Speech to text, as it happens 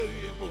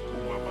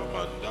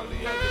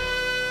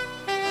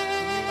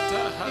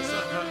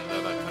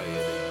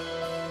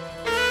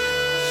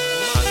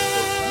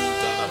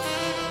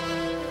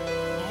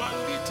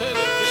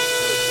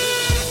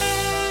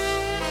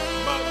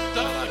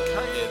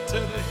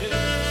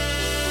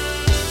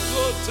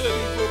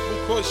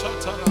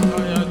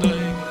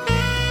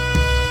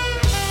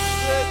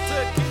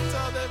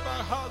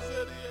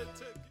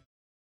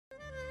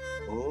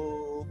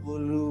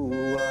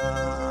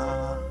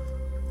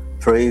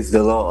Praise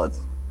the Lord.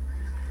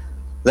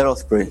 Let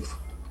us pray.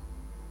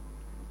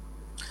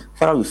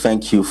 Father, we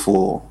thank you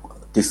for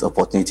this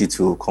opportunity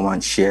to come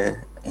and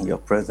share in your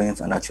presence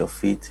and at your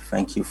feet.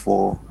 Thank you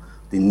for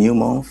the new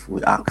month.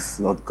 We ask,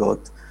 Lord God,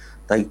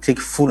 that you take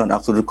full and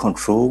absolute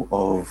control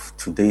of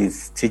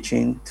today's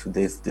teaching,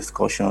 today's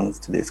discussions,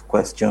 today's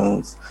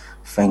questions.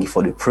 Thank you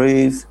for the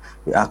praise.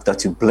 We ask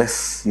that you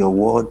bless your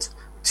word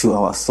to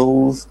our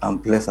souls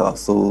and bless our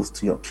souls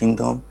to your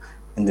kingdom.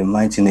 In the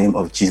mighty name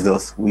of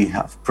Jesus, we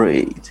have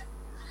prayed.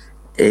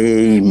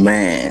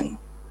 Amen.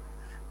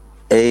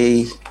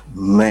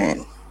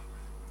 Amen.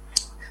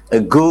 A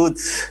good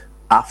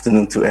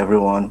afternoon to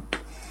everyone.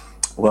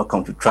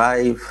 Welcome to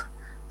Thrive.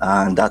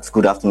 And that's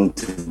good afternoon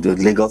to the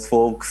Lagos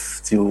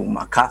folks, to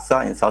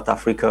Makassar in South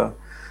Africa.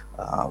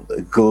 A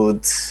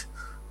good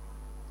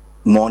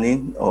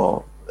morning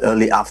or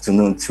early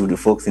afternoon to the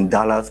folks in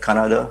Dallas,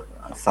 Canada,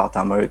 South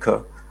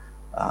America.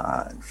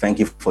 Thank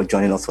you for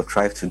joining us for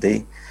Thrive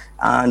today.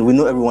 And we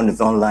know everyone is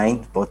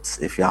online, but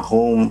if you're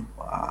home,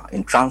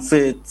 in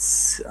transit,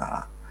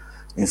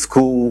 in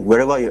school,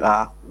 wherever you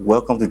are,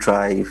 welcome to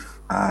Thrive.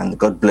 And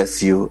God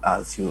bless you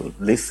as you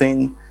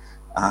listen.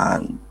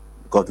 And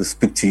God will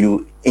speak to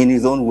you in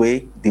his own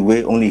way, the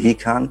way only he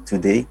can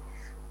today.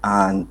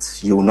 And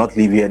you will not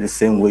leave here the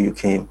same way you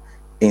came,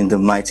 in the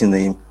mighty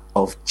name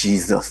of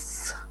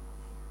Jesus.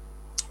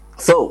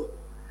 So,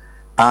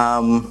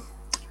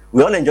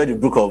 we all enjoyed the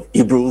book of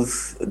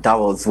Hebrews. That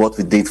was what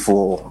we did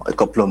for a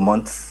couple of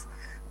months.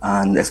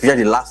 And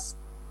especially the last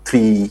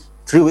three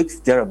weeks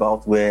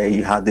thereabout, where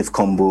you had this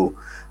combo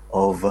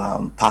of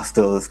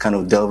pastors kind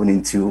of delving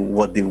into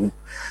what the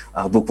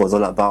book was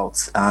all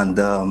about. And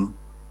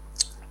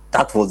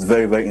that was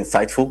very, very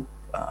insightful.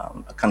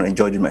 I kind of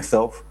enjoyed it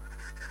myself.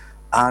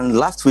 And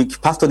last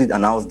week, Pastor did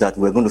announce that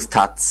we're going to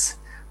start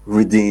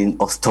reading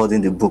or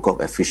studying the book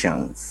of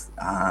Ephesians.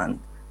 And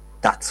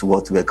that's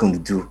what we're going to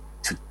do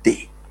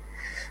today.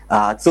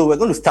 So we're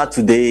going to start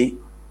today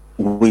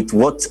with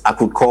what I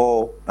could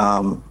call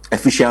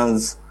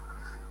Ephesians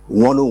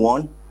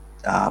 101.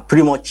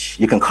 Pretty much,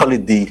 you can call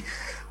it the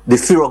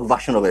Syrock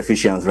version of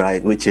Ephesians,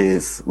 right? Which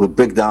is, we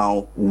break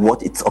down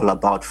what it's all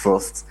about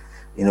first.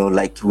 You know,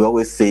 like we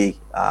always say,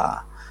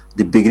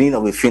 the beginning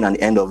of a thing and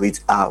the end of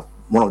it are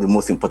one of the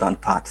most important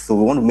parts. So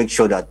we want to make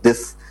sure that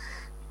this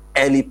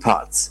early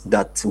part,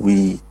 that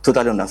we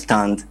totally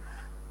understand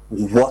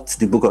what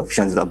the book of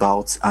Ephesians is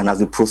about. And as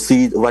we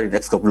proceed over the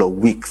next couple of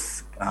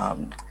weeks, our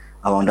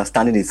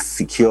understanding is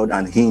secured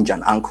and hinged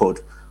and anchored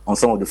on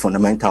some of the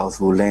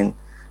fundamentals we'll learn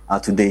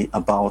today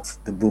about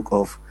the book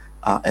of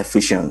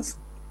Ephesians.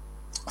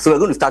 So we're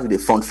going to start with a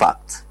fun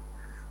fact.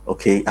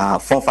 Okay,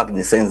 fun fact in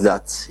the sense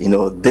that, you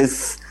know,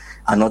 these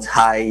are not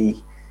high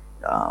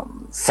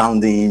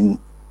sounding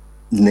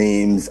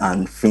names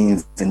and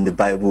things in the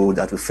Bible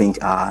that we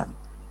think are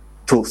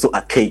so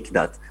archaic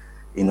that,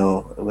 you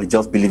know, we're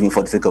just believing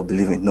for the sake of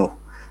believing. No,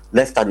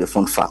 let's start with a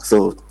fun fact.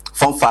 So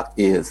fun fact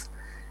is,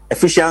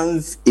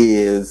 Ephesians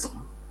is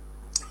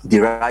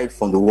derived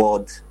from the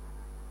word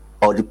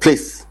or the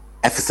place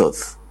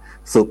Ephesus.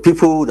 So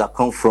people that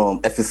come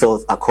from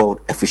Ephesus are called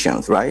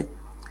Ephesians, right?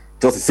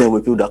 Just the same way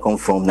people that come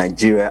from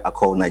Nigeria are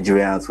called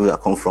Nigerians, people that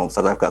come from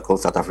South Africa are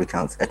called South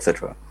Africans,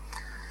 etc.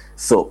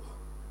 So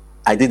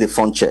I did a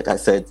fun check. I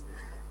said,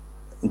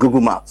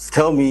 Google Maps,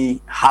 tell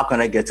me, how can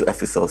I get to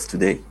Ephesus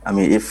today? I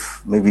mean,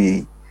 if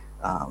maybe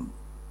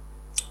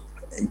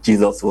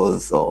Jesus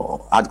was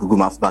or had Google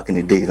Maps back in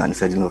the days and he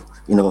said, you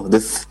know,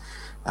 this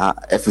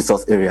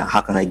Ephesus area,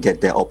 how can I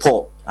get there? Or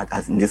Paul,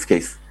 as in this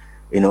case,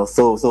 you know.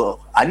 So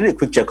I did a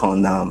quick check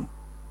on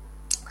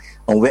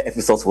where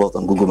Ephesus was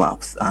on Google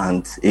Maps,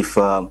 and if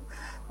the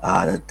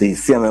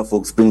CMM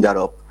folks bring that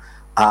up,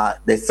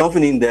 there's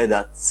something in there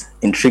that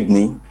intrigued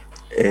me.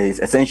 Is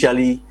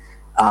essentially,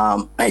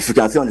 if you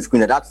can see on the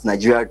screen, that's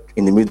Nigeria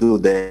in the middle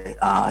there,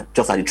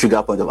 just at the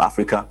trigger point of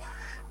Africa.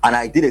 And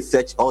I did a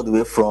search all the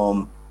way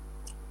from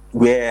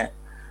where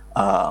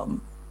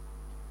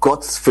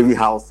God's Ferry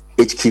House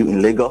HQ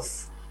in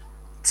Lagos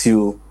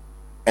to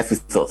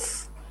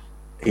Ephesus.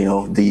 You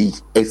know,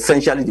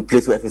 essentially the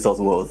place where Ephesus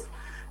was.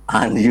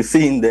 And you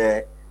see in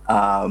there,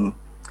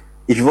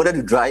 if you wanted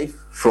to drive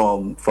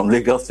from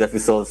Lagos to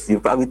Ephesus, you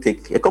probably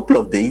take a couple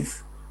of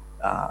days,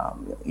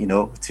 you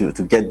know, to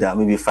get there,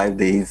 maybe 5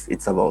 days.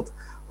 It's about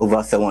over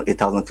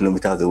 8,000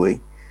 kilometers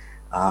away.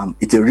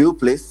 It's a real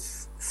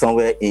place,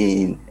 somewhere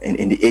in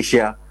the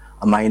Asia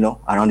Minor,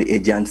 around the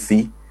Aegean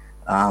Sea.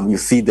 You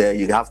see there,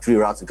 you have 3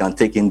 routes you can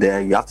take in there.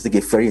 You have to take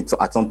a ferry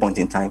at some point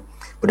in time.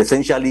 But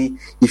essentially,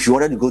 if you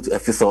wanted to go to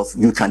Ephesus,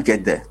 you can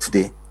get there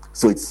today.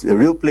 So it's a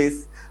real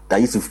place that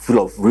used to be full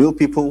of real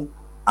people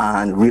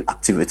and real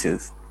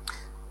activities.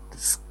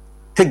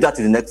 take that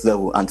to the next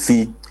level and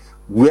see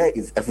where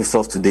is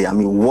Ephesus today. I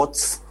mean, what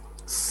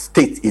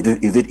state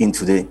is it in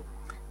today?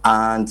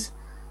 And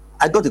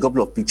I got a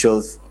couple of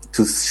pictures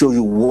to show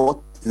you what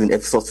is in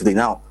Ephesus today.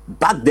 Now,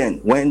 back then,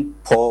 when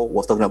Paul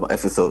was talking about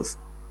Ephesus,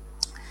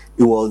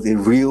 it was a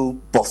real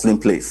bustling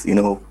place,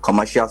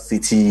 commercial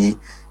city,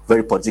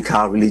 very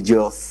political,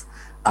 religious.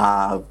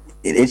 In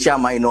Asia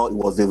Minor, it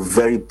was a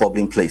very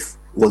bubbling place.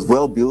 It was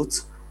well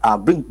built.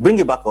 Bring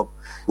it back up.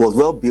 It was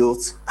well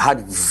built,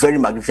 had very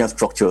magnificent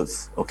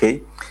structures,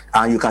 okay?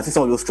 And you can see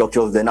some of those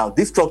structures there. Now,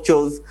 these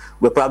structures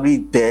were probably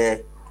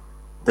there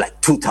like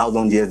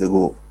 2,000 years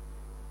ago,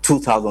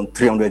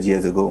 2,300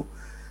 years ago.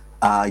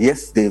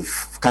 Yes,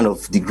 they've kind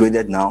of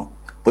degraded now,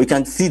 but you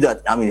can see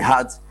that, it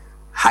had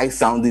high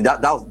sounding.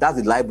 That's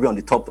the library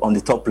on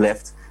the top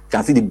left. You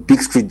can see the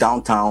big street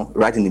downtown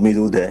right in the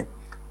middle there.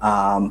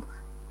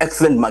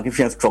 Excellent,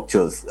 magnificent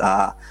structures.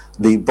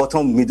 The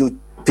bottom middle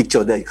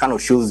picture there kind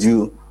of shows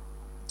you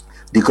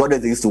the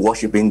goddess they used to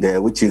worship in there,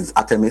 which is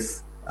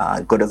Artemis,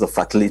 goddess of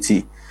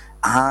fertility.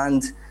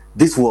 And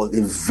this was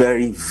a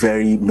very,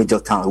 very major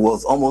town. It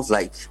was almost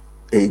like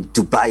a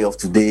Dubai of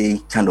today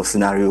kind of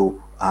scenario,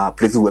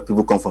 places where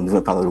people come from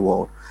different parts of the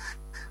world.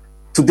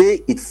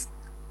 Today, it's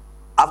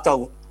after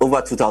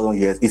over 2,000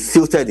 years, it's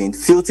silted in.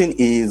 Silting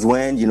is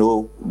when,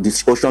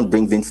 the ocean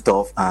brings in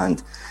stuff.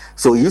 And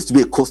so it used to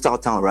be a coastal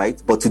town,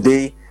 right? But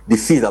today, the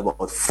sea is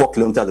about 4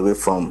 kilometers away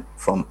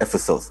from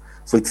Ephesus.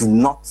 So it's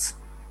not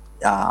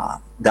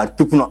that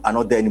people are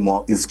not there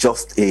anymore. It's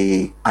just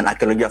an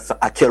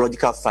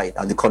archaeological site,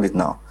 as they call it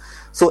now.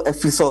 So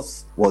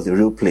Ephesus was a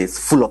real place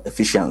full of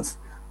Ephesians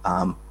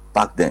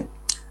back then.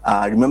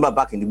 Remember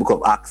back in the book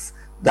of Acts,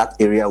 that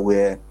area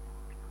where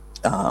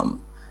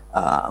some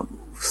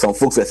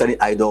folks were selling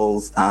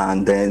idols,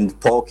 and then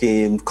Paul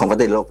came,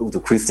 converted a lot of people to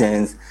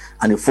Christians,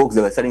 and the folks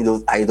that were selling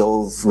those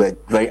idols were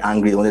very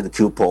angry, they wanted to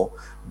kill Paul.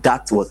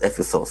 That was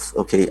Ephesus,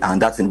 okay,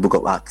 and that's in the book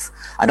of Acts.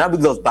 And that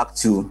brings us back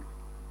to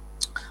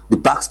the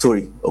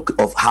backstory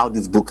of how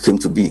this book came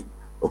to be,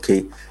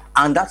 okay?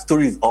 And that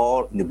story is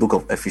all in the book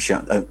of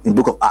Ephesians, in the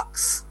book of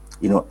Acts.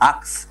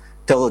 Acts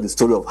tells us the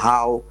story of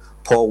how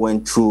Paul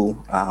went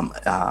through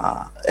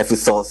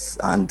Ephesus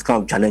and the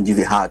kind of challenges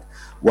he had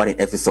while in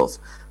Ephesus.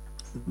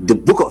 The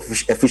book of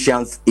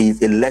Ephesians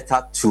is a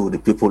letter to the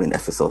people in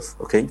Ephesus,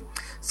 okay?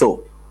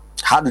 So,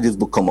 how did this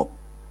book come up?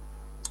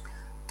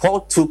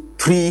 Paul took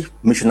 3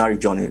 missionary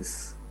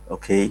journeys,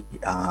 okay?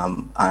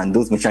 And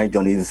those missionary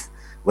journeys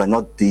are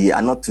not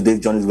today's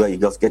journeys where you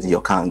just get in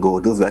your car and go.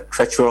 Those were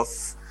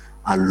treacherous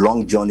and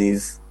long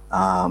journeys.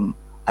 I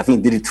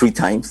think he did it 3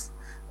 times.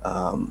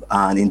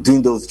 And in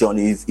doing those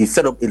journeys, he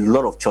set up a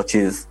lot of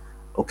churches,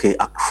 okay,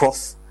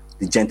 across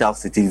the Gentile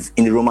cities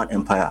in the Roman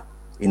Empire,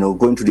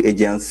 going to the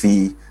Aegean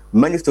Sea.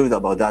 Many stories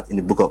about that in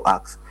the book of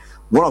Acts.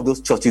 One of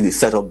those churches he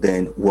set up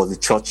then was the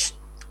church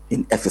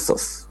in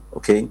Ephesus,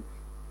 okay?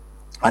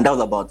 And that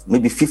was about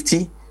maybe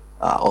 50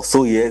 or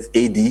so years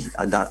AD,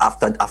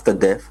 after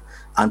death.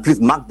 And please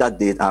mark that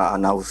date,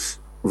 and I'll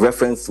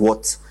reference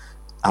what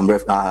I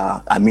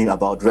mean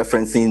about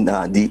referencing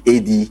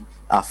the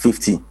AD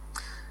 50.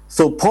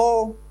 So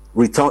Paul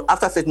returned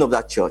after setting up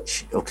that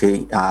church,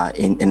 okay,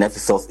 in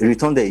Ephesus. He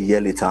returned there a year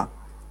later,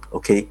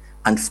 okay,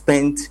 and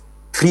spent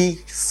 3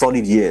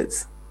 solid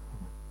years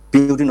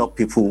building up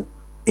people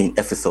in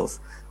Ephesus,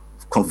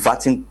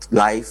 converting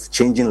lives,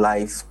 changing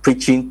lives,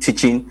 preaching,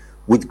 teaching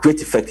with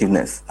great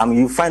effectiveness.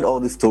 You find all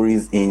these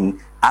stories in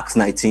Acts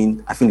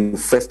 19. I think the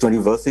first 20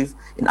 verses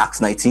in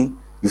Acts 19,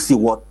 you see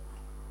what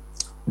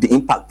the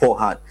impact Paul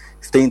had,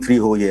 staying 3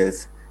 whole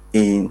years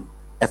in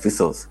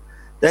Ephesus.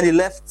 Then he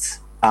left,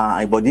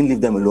 but didn't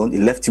leave them alone. He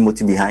left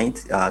Timothy behind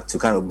to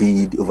kind of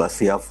be the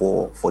overseer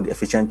for the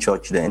Ephesian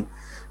church then.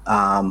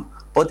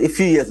 But a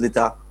few years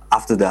later,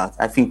 after that,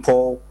 I think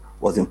Paul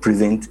was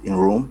imprisoned in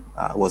Rome,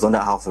 was under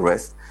house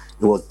arrest.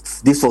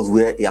 This was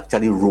where he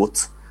actually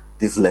wrote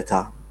this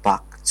letter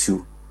back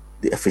to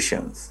the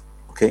Ephesians,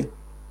 okay?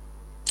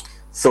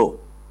 So,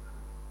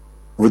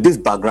 with this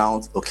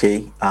background,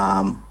 okay,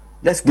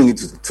 let's bring it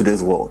to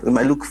today's world. It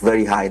might look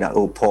very high that,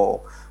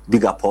 Paul,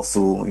 big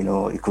apostle,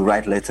 he could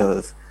write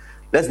letters.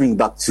 Let's bring it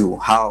back to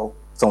how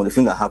some of the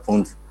things that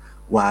happened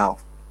while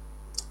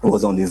he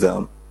was on his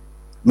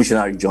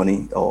missionary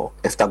journey or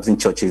establishing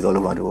churches all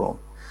over the world.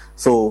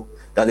 So,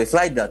 there's a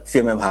slide that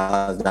CMM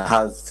has that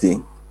has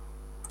the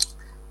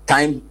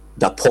time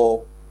that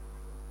Paul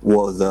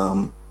was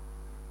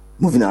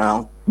moving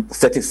around,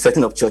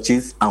 setting up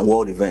churches and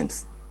world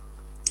events.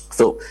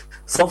 So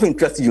something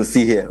interesting you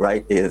see here,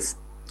 right, is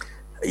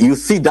you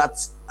see that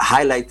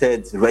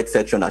highlighted red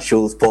section that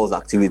shows Paul's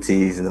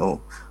activities,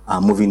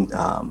 moving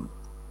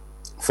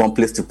from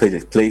place to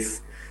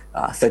place,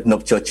 setting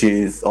up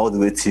churches all the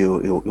way till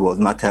he was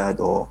martyred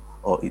or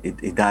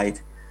he died.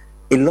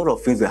 A lot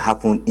of things that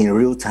happened in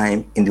real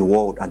time in the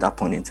world at that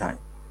point in time.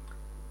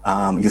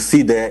 You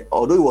see there,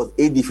 although it was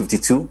AD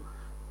 52,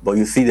 but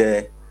you see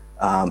there,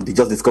 they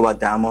just discovered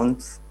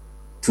diamonds.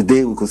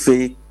 Today we could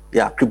say,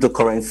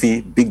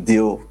 cryptocurrency, big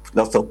deal,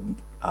 lots of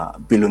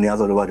billionaires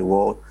all over the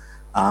world.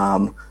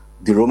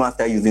 the Romans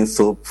started using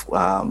soap.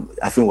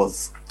 I think it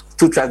was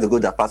 2 tribes ago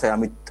that Pastor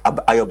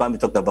Ayobami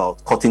talked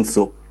about cotton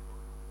soap.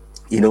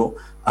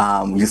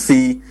 You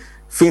see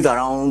things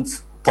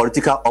around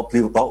political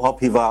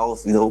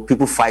upheavals,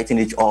 people fighting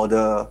each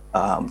other,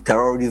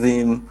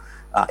 terrorism,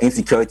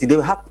 insecurity. They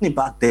were happening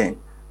back then.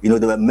 There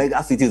were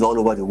mega cities all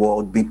over the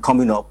world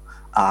coming up.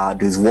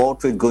 There's world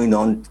trade going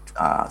on,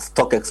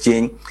 stock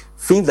exchange,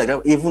 things like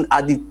that. Even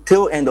at the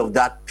tail end of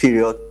that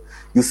period,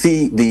 you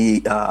see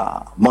the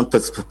Mount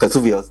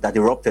Vesuvius that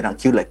erupted and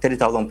killed like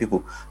 30,000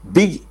 people.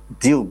 Big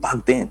deal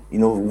back then,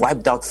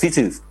 wiped out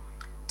cities.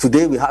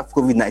 Today we have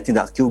COVID-19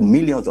 that's killed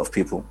millions of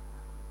people.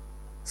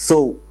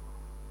 So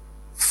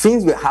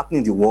things were happening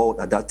in the world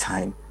at that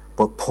time,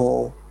 but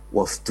Paul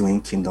was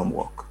doing kingdom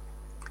work.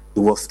 He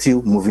was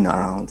still moving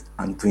around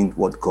and doing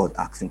what God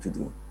asked him to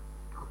do.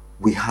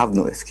 We have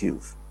no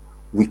excuse.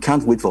 We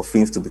can't wait for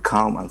things to be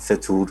calm and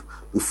settled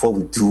before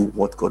we do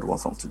what God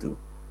wants us to do.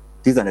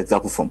 This is an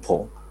example from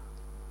Paul.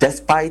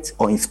 Despite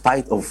or in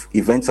spite of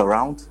events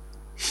around,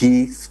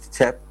 he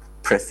kept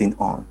pressing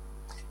on.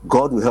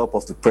 God will help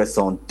us to press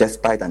on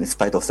despite and in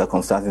spite of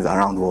circumstances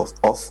around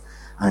us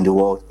and the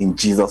world, in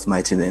Jesus'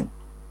 mighty name.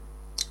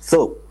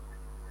 So,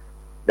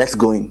 let's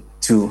go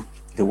into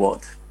the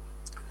word.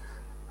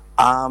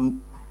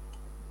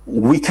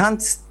 We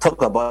can't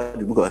talk about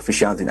the book of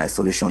Ephesians in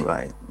isolation,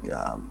 right?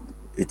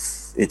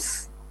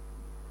 It's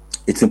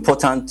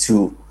important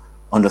to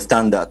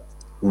understand that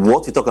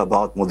what we talk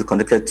about must be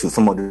connected to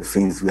some of the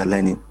things we are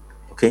learning,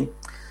 okay?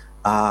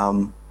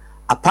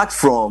 Apart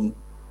from,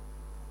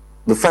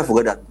 before I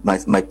forget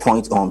that my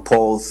point on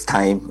Paul's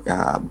time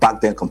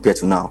back then compared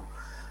to now,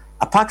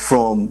 apart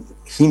from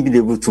him being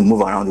able to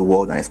move around the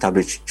world and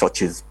establish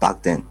churches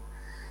back then,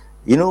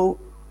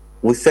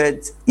 we said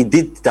he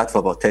did that for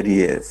about 30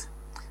 years.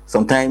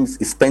 Sometimes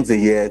he spends a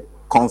year,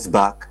 comes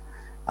back,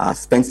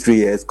 spends 3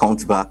 years,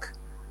 comes back.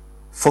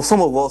 For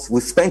some of us, we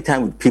spend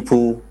time with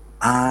people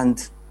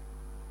and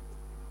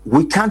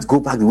we can't go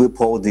back the way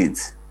Paul did,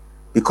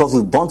 because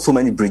we've burnt so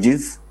many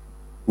bridges,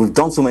 we've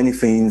done so many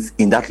things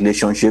in that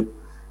relationship,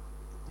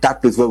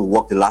 that place where we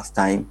worked the last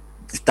time,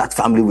 that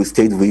family we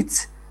stayed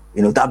with,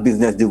 that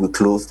business deal we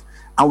closed,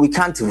 and we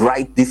can't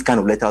write these kind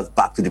of letters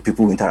back to the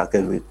people we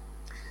interacted with.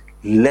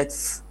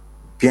 Let's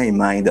bear in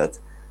mind that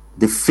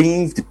the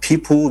things, the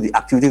people, the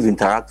activities we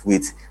interact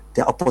with,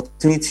 there are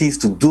opportunities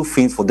to do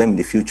things for them in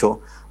the future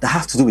that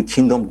has to do with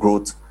kingdom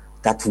growth,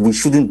 that we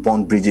shouldn't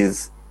burn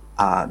bridges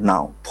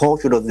now. Paul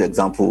showed us the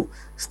example.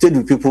 Stayed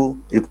with people,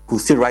 you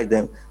could still write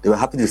them. They were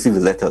happy to receive the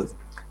letters.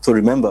 So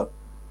remember,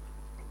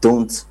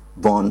 don't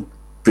burn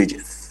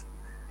bridges.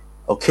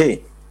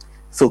 Okay,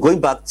 so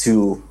going back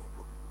to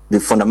the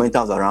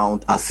fundamentals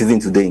around our season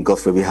today in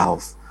God's Baby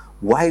House,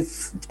 why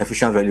is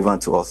Ephesians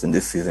relevant to us in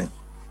this season?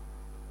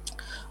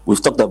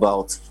 We've talked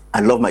about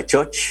I love my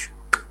church.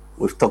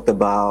 We've talked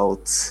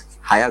about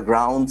higher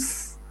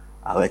grounds.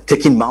 We're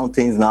taking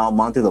mountains now,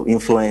 mountains of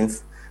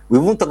influence. We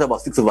even talked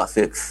about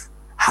 6/6.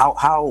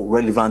 How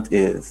relevant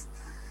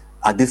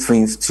are these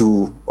things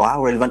to, or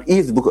how relevant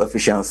is the book of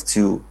Ephesians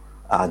to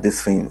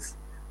these things?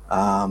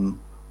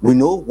 We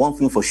know one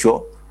thing for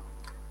sure,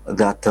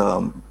 that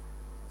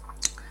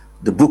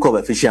the book of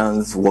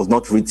Ephesians was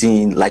not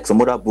written like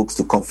some other books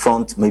to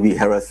confront maybe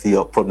heresy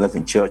or problems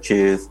in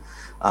churches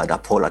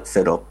that Paul had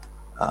set up.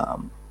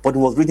 But it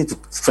was written to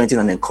strengthen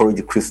and encourage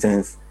the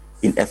Christians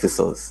in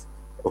Ephesus.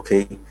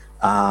 Okay?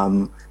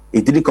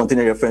 It didn't contain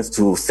a reference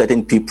to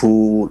certain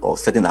people or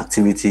certain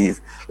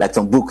activities, like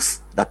some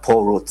books that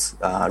Paul wrote.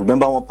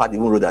 Remember one part he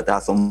even wrote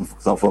that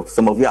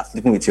some of you are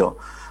sleeping with your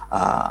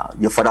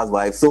father's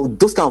wife. So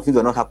those kind of things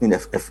were not happening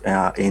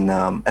in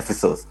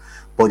Ephesus.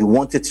 But he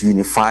wanted to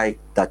unify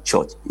that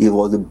church. It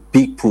was a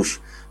big push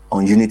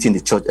on unity in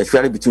the church,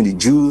 especially between the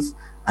Jews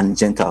and the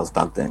Gentiles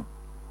back then.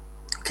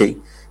 Okay,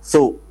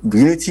 so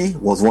unity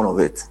was one of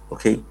it.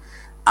 Okay,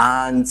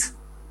 and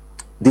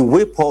the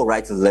way Paul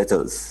writes his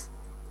letters,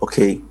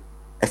 okay,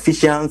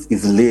 Ephesians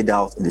is laid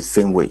out in the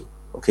same way.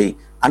 Okay,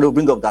 and we'll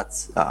bring up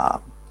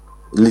that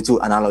little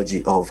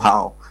analogy of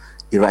how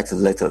he writes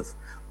his letters.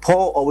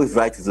 Paul always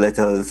writes his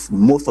letters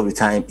most of the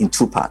time in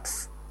 2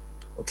 parts.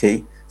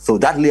 Okay, so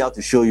that layout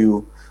to show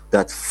you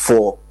that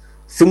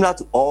similar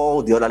to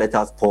all the other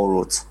letters Paul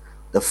wrote,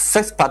 the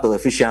first part of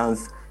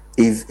Ephesians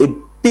is a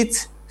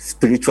bit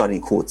spiritual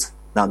in quotes.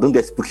 Now, don't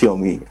get spooky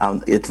on me.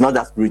 It's not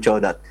that spiritual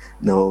that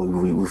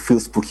we feel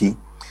spooky.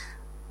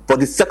 But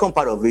the second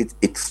part of it,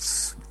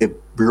 it's a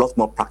lot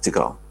more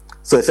practical.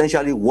 So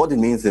essentially, what it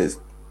means is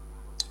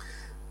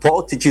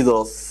Paul teaches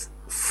us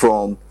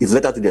from his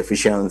letter to the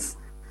Ephesians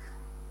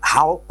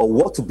how or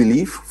what to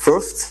believe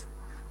first,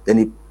 then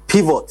he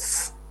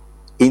pivots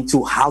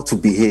into how to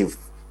behave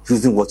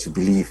using what you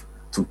believe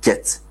to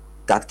get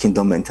that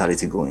kingdom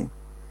mentality going.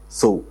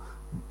 So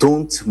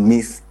don't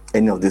miss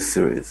any of this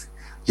series.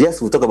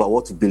 Yes, we'll talk about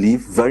what to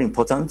believe, very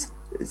important.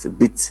 It's a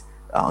bit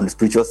on the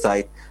spiritual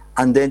side.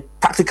 And then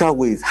practical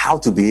ways, how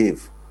to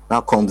behave,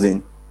 now comes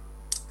in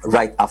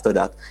right after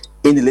that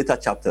in the later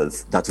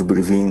chapters that will be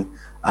reviewing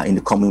in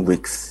the coming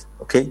weeks.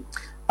 Okay?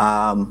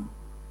 How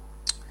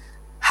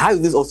how is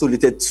this also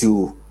related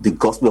to the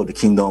gospel of the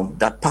kingdom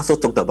that Pastor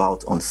talked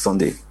about on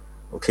Sunday?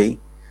 Okay,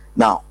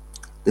 now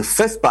the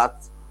first part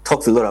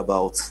talks a lot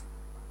about,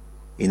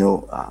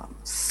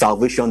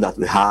 salvation that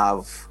we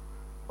have,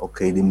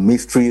 okay, the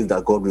mysteries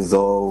that God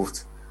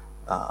resolved,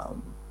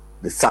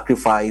 the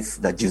sacrifice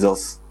that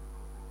Jesus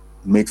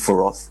made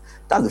for us.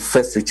 That's the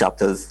first 3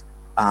 chapters,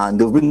 and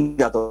they'll bring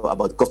that up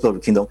about the gospel of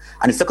the kingdom.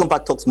 And the second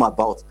part talks more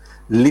about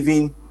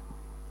living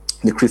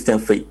the Christian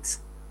faith.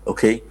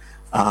 Okay,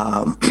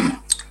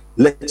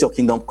 let your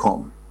kingdom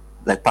come,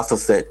 like Pastor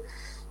said.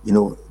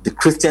 The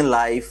Christian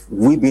life,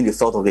 we being the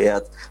salt of the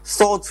earth,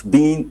 salt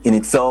being in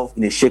itself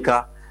in a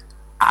shaker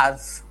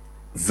has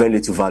very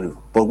little value.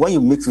 But when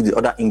you mix with the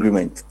other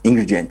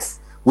ingredients,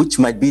 which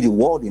might be the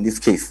word in this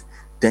case,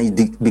 then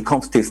it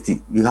becomes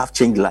tasty. You have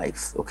changed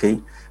lives. Okay,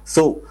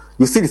 so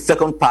you see the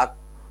second part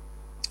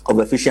of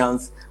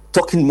Ephesians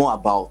talking more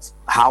about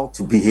how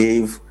to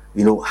behave,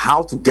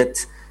 how to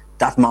get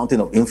that mountain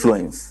of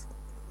influence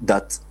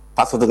that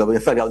Pastor talked about.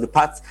 In fact, there was a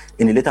part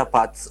in the later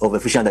parts of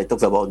Ephesians that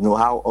talks about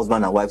how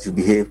husband and wife should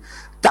behave.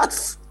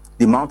 That's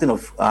the mountain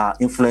of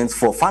influence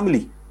for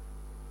family.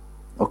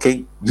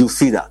 Okay, you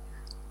see that.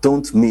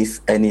 Don't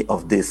miss any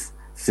of this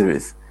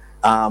series.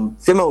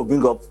 Samuel will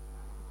bring up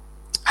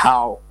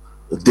how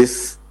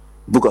this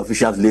book of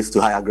Ephesians leads to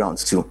higher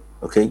grounds too.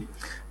 Okay,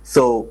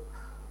 so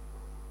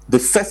the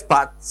first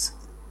part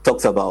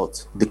talks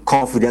about the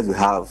confidence we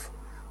have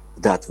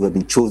that we have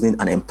been chosen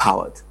and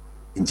empowered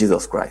in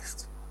Jesus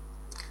Christ.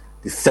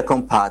 The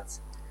second part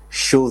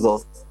shows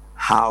us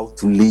how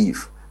to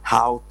live,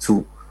 how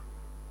to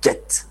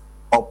get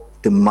up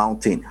the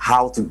mountain,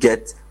 how to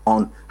get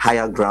on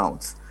higher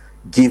grounds.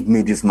 Give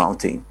me this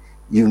mountain.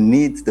 You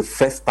need the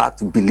first part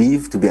to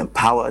believe, to be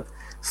empowered,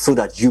 so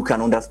that you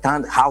can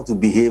understand how to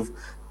behave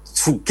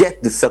to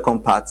get the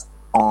second part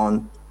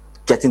on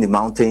getting the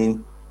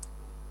mountain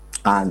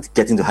and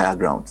getting to higher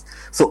grounds.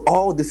 So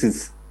all this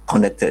is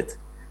connected.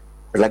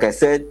 Like I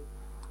said,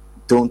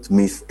 don't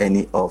miss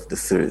any of the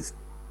series.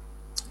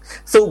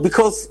 So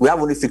because we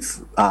have only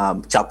 6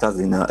 chapters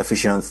in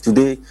Ephesians,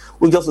 today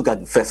we'll just look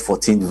at the first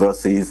 14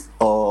 verses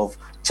of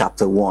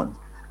chapter 1.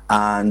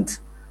 And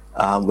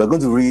we're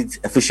going to read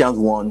Ephesians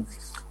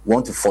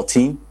 1 to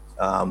 14,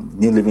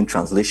 New Living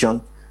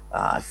Translation.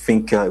 I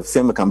think if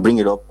Sam can bring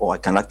it up, or I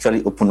can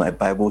actually open my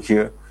Bible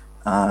here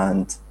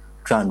and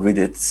try and read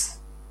it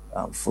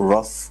for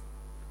us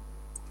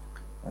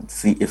and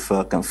see if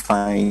I can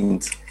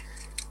find...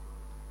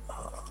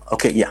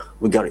 okay, yeah,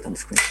 we got it on the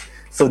screen.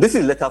 So this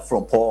is a letter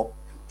from Paul,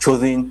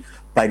 chosen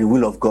by the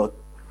will of God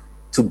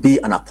to be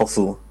an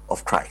apostle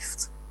of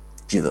Christ,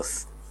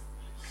 Jesus.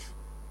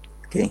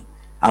 Okay,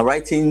 I'm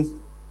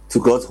writing to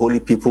God's holy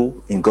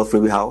people in God's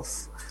Baby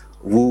House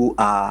who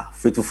are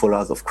faithful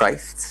followers of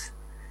Christ,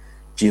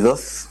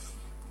 Jesus.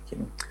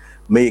 Okay.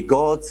 May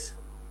God,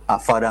 our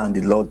Father, and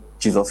the Lord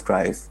Jesus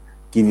Christ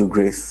give you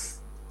grace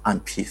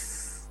and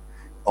peace.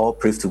 All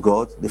praise to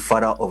God, the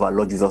Father of our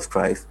Lord Jesus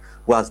Christ,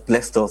 who has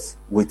blessed us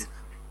with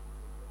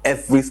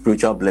every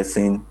spiritual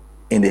blessing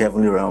in the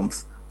heavenly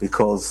realms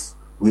because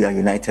we are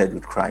united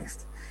with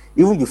Christ.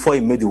 Even before he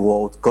made the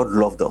world, God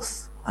loved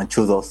us and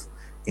chose us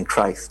in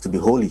Christ to be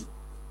holy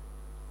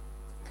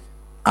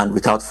and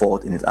without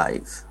fault in his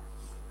eyes.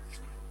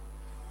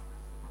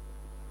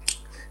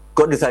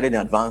 God decided in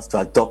advance to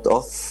adopt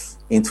us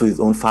into his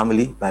own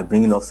family by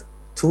bringing us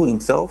to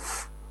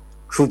himself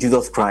through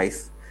Jesus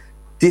Christ.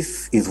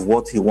 This is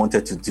what he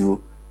wanted to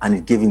do, and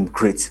it gave him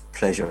great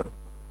pleasure.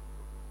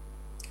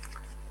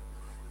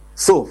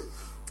 So,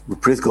 we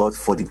praise God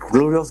for the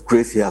glorious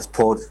grace he has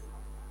poured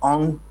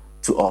on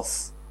to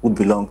us who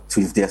belong to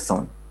his dear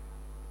Son.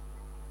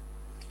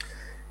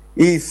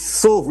 He is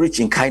so rich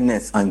in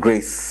kindness and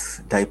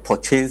grace that he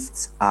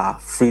purchased our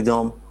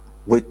freedom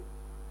with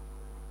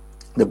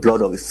the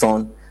blood of his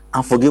Son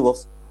and forgave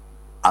us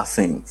our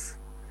sins.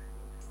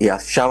 He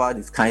has showered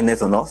his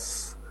kindness on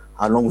us,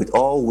 along with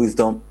all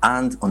wisdom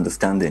and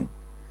understanding.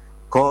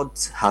 God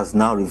has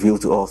now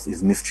revealed to us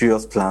his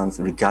mysterious plans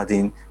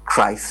regarding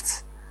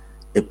Christ,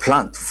 a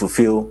plan to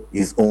fulfill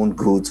his own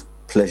good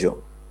pleasure.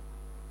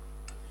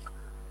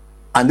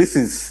 And this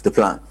is the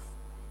plan.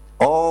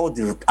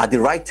 At the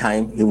right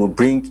time, he will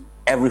bring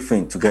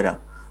everything together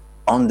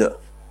under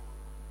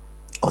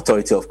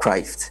authority of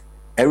Christ.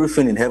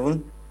 Everything in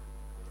heaven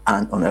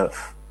and on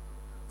earth.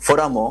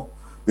 Furthermore,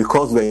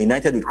 because we are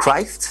united with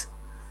Christ,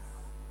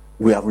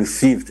 we have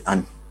received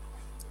an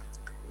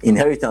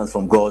inheritance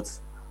from God,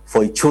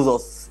 for he chose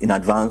us in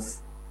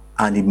advance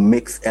and he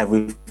makes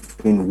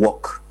everything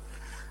work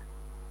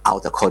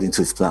out according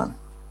to his plan.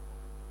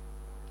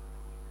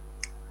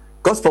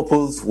 God's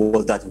purpose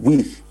was that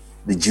we,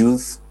 the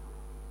Jews,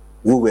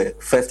 who were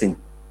first in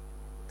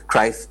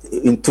Christ,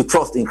 to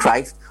trust in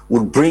Christ,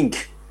 would bring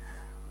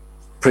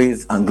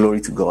praise and glory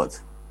to God.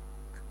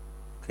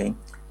 Okay?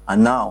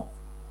 And now,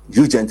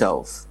 you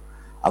Gentiles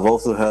have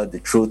also heard the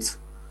truth,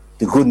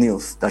 the good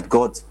news that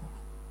God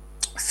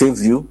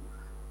saves you,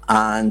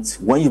 and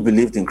when you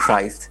believed in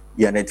Christ,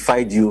 he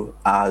identified you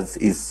as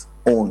his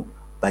own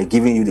by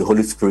giving you the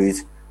Holy Spirit,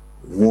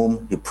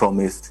 whom he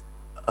promised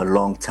a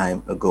long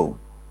time ago.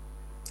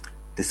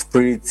 The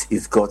Spirit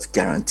is God's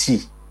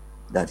guarantee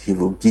that He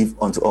will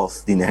give unto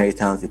us the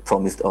inheritance He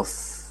promised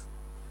us.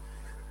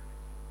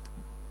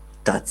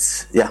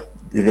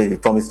 He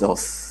promised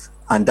us,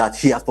 and that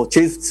He has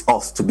purchased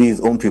us to be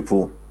His own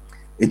people.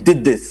 He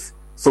did this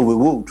so we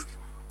would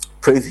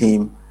praise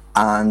Him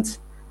and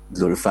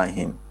glorify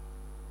Him.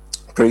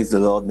 Praise the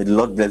Lord. May the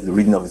Lord bless the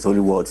reading of His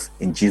holy words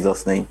in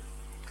Jesus' name.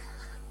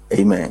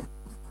 Amen.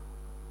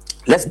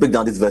 Let's break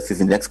down these verses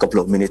in the next couple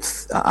of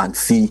minutes and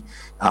see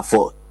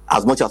for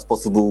as much as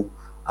possible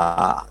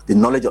the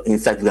knowledge or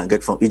insight we can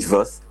get from each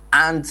verse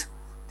and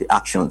the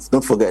actions.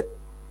 Don't forget,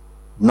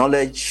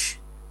 knowledge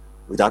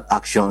without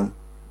action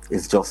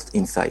is just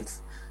insight.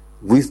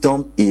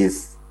 Wisdom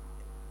is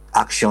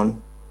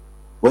action.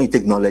 When you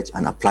take knowledge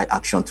and apply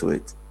action to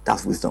it,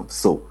 that's wisdom.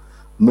 So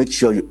make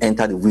sure you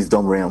enter the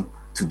wisdom realm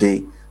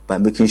today by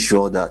making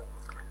sure that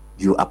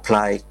you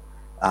apply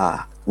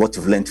what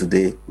you've learned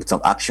today with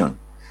some action.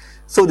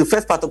 So the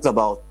first part talks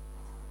about,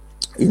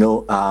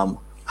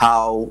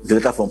 how the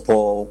letter from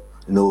Paul,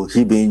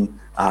 he being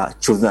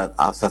chosen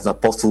as an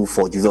apostle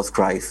for Jesus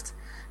Christ.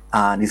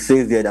 And he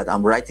says there that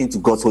I'm writing to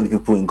God's holy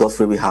people in God's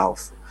very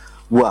house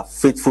who are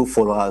faithful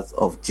followers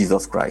of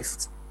Jesus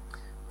Christ.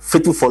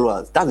 Faithful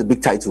followers, that's a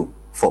big title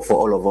for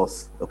all of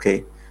us,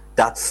 okay?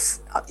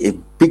 That's a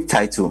big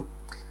title.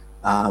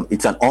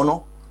 It's an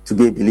honor to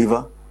be a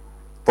believer.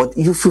 But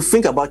you should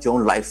think about your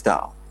own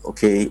lifestyle,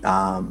 okay?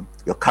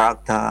 Your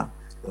character,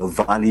 your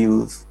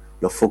values,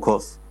 your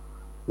focus.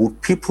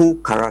 Would people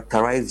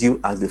characterize you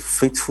as a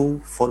faithful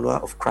follower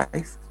of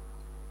Christ?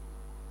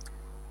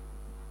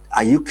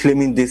 Are you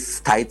claiming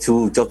this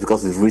title just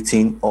because it's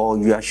written, or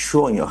you are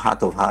sure in your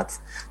heart of hearts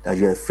that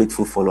you're a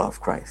faithful follower of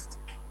Christ?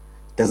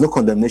 There's no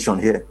condemnation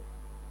here.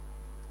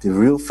 The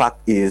real fact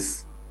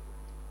is,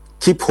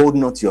 keep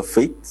holding on to your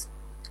faith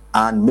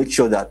and make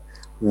sure that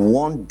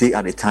one day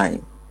at a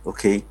time,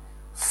 okay,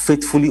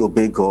 faithfully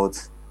obey God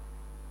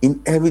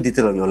in every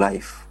detail of your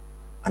life.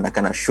 And I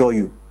can assure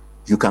you,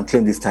 you can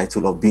claim this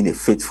title of being a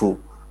faithful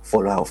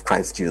follower of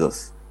Christ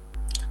Jesus.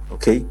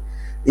 Okay?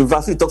 In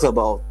verse 2, it talks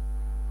about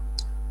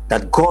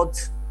that God,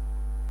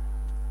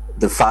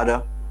 the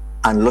Father,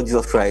 and Lord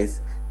Jesus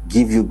Christ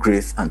give you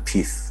grace and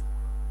peace.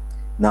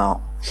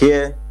 Now,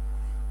 here,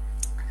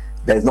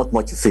 there is not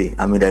much to say.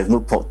 I mean, there is no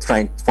point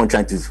trying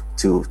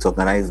to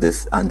organize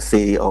this and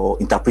say or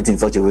interpret in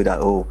such a way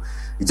that,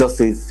 it just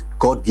says,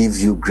 God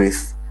gives you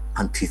grace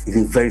and peace. It's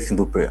a very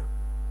simple prayer.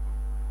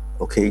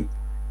 Okay?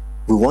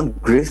 We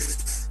want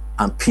grace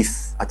and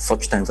peace at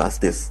such times as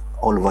this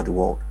all over the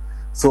world.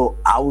 So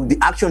the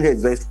action here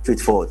is very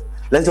straightforward.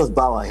 Let's just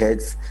bow our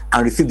heads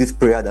and receive this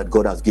prayer that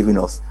God has given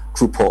us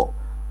through Paul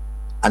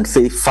and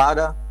say,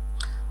 Father,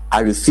 I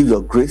receive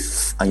your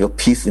grace and your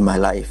peace in my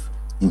life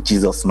in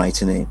Jesus'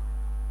 mighty name.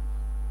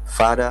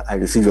 Father, I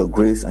receive your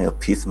grace and your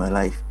peace in my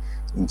life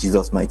in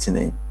Jesus' mighty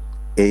name.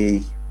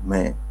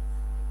 Amen.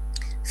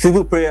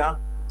 Simple prayer.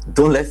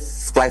 Don't let's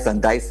splice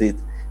and dice it.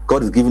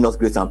 God is giving us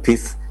grace and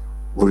peace.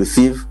 We'll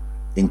receive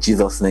in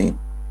Jesus' name.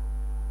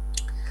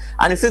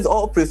 And it says,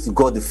 all praise to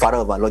God, the Father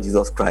of our Lord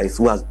Jesus Christ,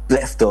 who has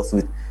blessed us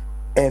with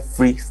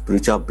every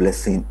spiritual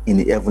blessing in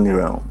the heavenly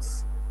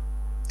realms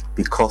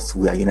because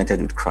we are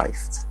united with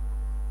Christ.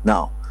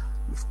 Now,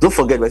 don't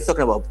forget, we're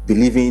talking about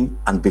believing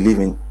and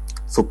believing.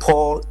 So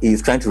Paul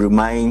is trying to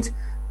remind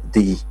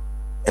the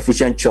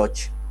Ephesian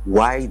church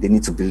why they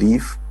need to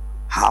believe,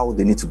 how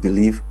they need to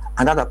believe,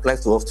 and that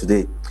applies to us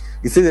today.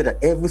 He says that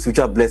every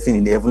spiritual blessing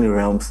in the heavenly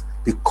realms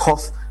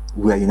because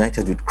we are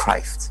united with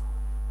Christ.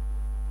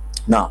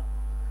 Now,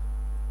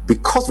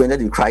 because we're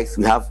united with Christ,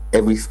 we have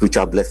every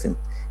spiritual blessing.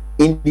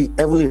 In the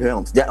heavenly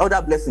realms, there are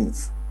other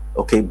blessings,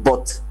 okay?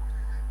 But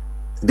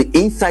the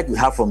insight we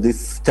have from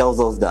this tells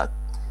us that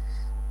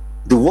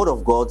the word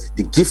of God,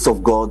 the gifts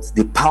of God,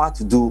 the power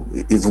to do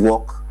His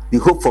work, the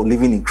hope for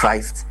living in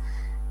Christ,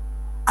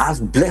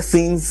 as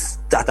blessings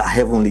that are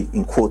heavenly,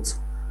 in quotes.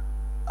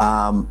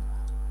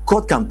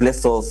 God can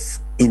bless us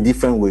in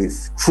different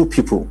ways through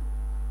people.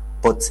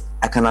 But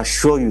I can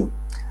assure you,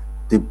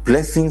 the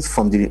blessings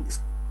from the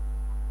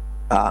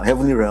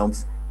heavenly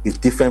realms is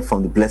different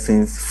from the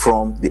blessings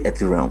from the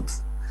earthly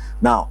realms.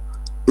 Now,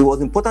 it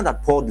was important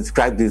that Paul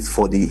described this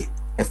for the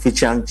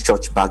Ephesian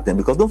church back then,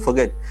 because don't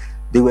forget,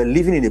 they were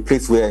living in a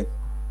place where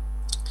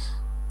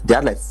they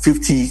had like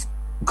 50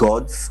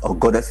 gods or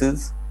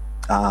goddesses.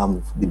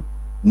 The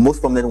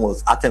most prominent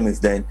was Artemis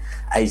then.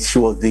 She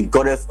was the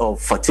goddess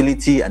of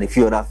fertility and a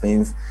few other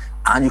things.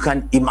 And you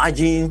can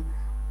imagine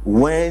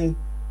when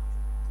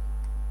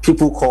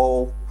people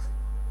call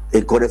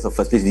a goddess of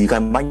fertility, you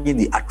can imagine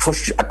the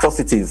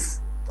atrocities,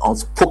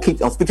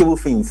 unspeakable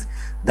things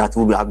that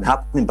would have been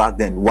happening back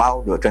then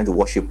while they were trying to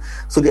worship.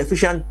 So the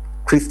Ephesian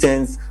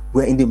Christians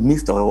were in the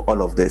midst of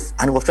all of this,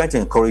 and was trying to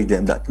encourage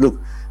them that, look,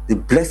 the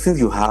blessings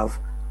you have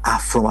are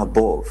from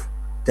above.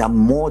 They are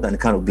more than the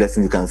kind of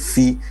blessings you can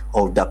see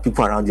or that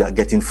people around you are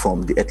getting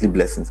from the earthly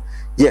blessings.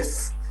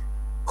 Yes,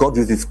 God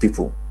uses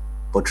people,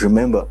 but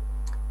remember,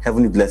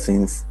 heavenly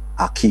blessings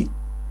are key.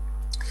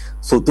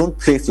 So don't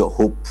place your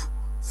hope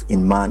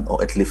in man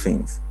or earthly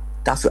things.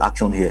 That's your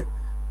action here.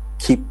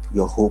 Keep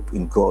your hope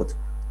in God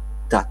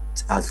that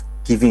has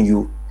given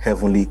you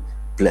heavenly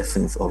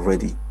blessings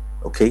already.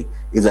 Okay?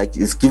 It's like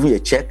it's giving you a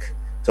check.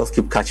 Just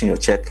keep catching your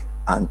check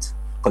and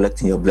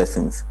collecting your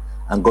blessings.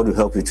 And God will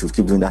help you to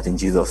keep doing that in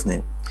Jesus'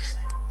 name.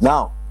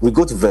 Now, we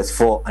go to verse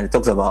 4 and it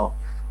talks about,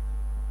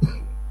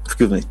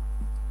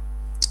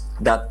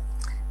 that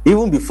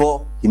even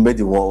before he made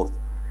the world,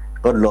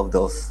 God loved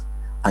us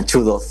and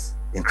chose us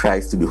in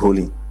Christ to be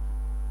holy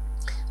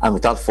and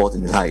without fault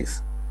in his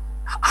eyes.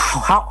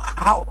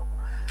 How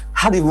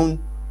do you even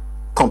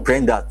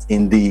comprehend that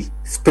in the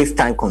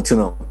space-time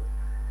continuum?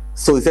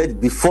 So he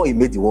said before he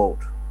made the world,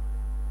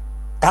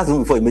 that's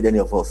even before he made any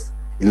of us,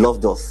 he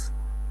loved us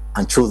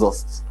and chose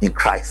us in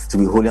Christ to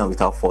be holy and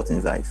without fault in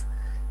his eyes.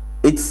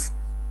 It's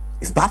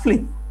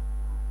baffling,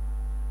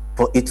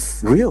 but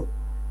it's real.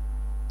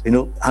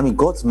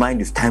 God's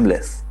mind is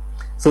timeless.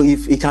 So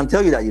if he can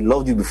tell you that he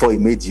loved you before he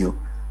made you,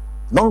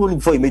 not only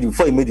before he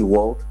made the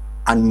world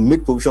and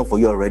made provision for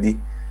you already,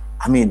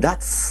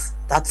 that's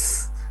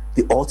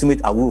the ultimate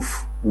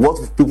awoof.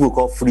 What people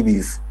call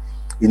freebies.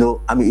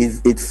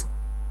 It's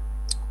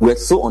we're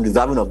so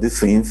undeserving of these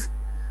things,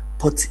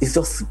 but it's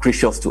just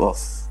gracious to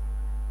us.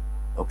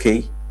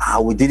 Okay,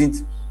 we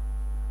didn't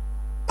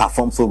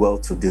perform so well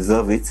to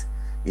deserve it.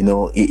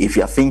 If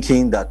you're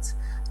thinking that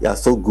you're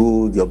so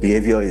good, your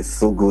behavior is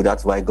so good,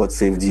 that's why God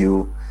saved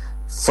you,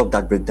 stop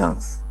that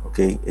breakdowns.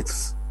 Okay, it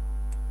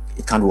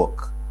can't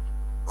work.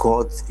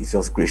 God is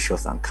just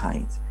gracious and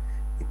kind.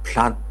 He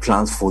planned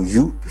plans for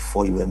you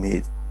before you were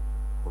made.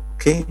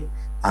 Okay,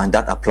 and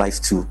that applies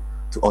to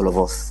all of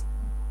us.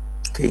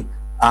 Okay,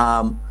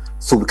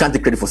 so we can't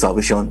take credit for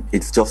salvation.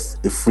 It's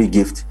just a free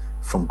gift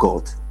from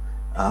God.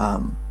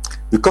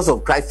 Because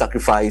of Christ's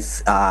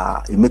sacrifice,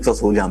 it makes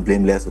us holy and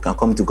blameless. We can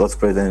come into God's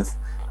presence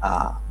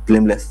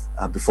blameless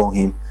before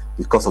him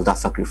because of that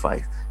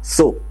sacrifice.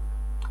 So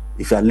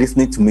if you are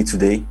listening to me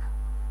today,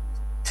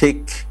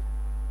 take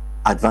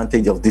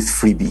advantage of this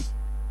freebie.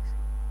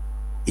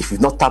 If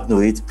you've not tapped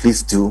into it,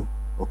 please do.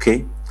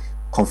 Okay,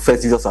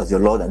 confess Jesus as your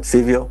Lord and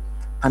Savior,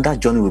 and that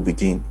journey will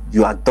begin.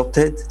 You are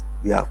adopted.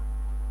 You are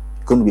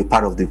going to be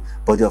part of the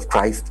body of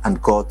Christ,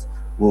 and God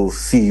will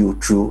see you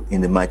through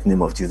in the mighty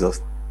name of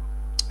Jesus.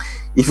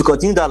 If you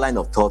continue that line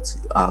of thought,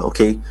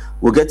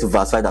 we'll get to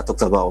verse 5 that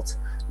talks about,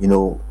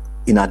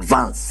 in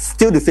advance,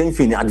 still the same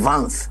thing, in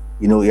advance,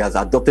 he has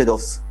adopted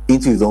us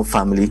into his own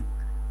family,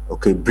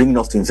 bringing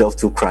us to himself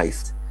through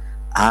Christ,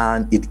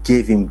 and it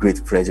gave him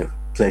great pleasure.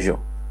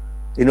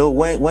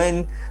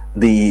 When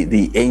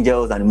the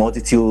angels and the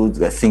multitudes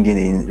were singing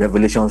in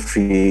Revelation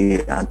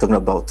 3 and talking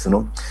about,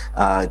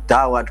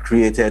 thou art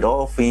created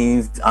all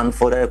things, and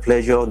for thy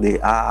pleasure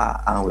they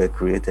are and were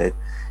created.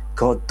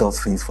 God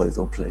does things for his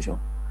own pleasure,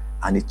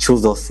 and he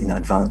chose us in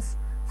advance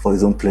for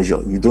his own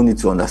pleasure. You don't need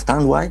to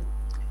understand why.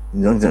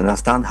 You don't need to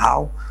understand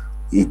how.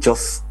 He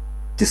just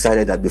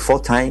decided that before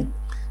time,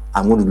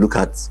 I'm going to look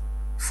at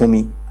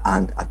Fumi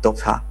and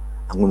adopt her.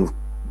 I'm going to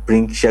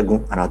bring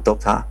Shegun and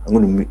adopt her. I'm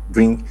going to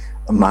bring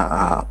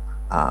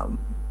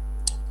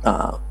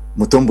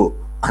Mutombo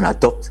and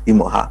adopt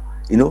him or her.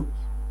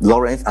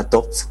 Lawrence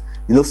adopt.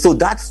 So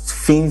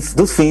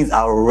those things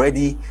are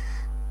already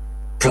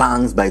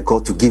plans by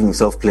God to give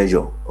himself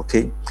pleasure.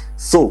 Okay,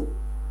 so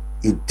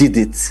he did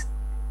it.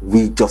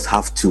 We just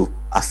have to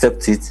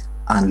accept it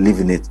and live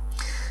in it.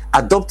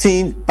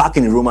 Adopting, back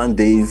in the Roman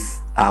days,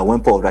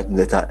 when Paul was writing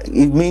the letter,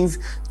 it means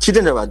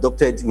children that were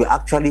adopted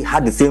actually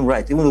had the same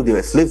rights, even though they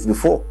were slaves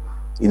before.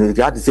 They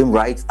had the same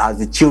rights as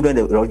the children,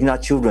 the original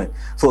children.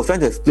 So I was trying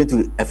to explain to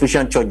the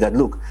Ephesian church that,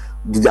 look,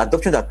 the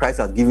adoption that Christ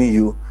has given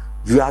you,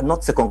 you are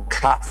not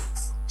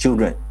second-class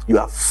children. You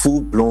are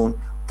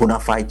full-blown, bona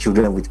fide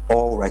children with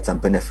all rights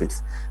and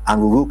benefits. And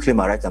we will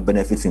claim our rights and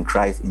benefits in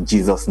Christ in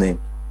Jesus'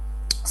 name.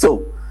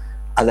 So,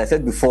 as I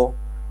said before,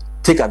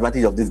 take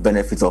advantage of these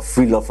benefits of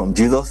free love from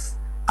Jesus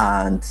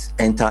and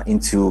enter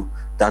into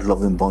that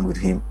loving bond with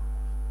him.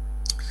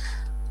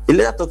 He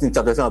later talks in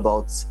chapter 7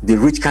 about the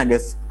rich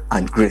kindness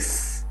and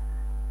grace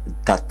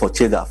that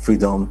purchased our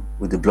freedom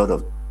with the blood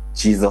of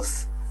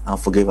Jesus and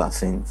forgave our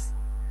sins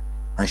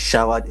and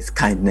showered his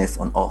kindness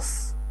on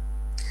us.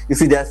 You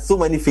see, there are so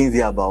many things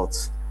here about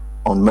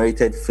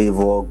unmerited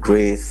favor,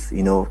 grace,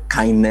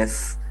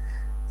 kindness,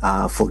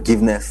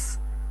 forgiveness,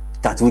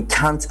 that we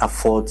can't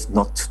afford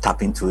not to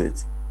tap into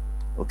it.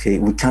 Okay,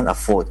 we can't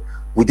afford.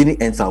 We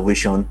didn't earn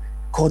salvation.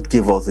 God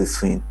gave us this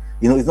thing.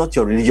 It's not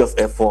your religious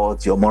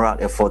effort, your moral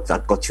effort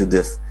that got you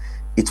this.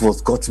 It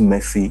was God's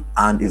mercy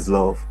and his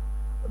love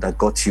that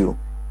got you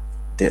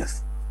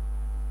this.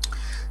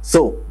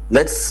 So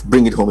let's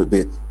bring it home a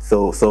bit.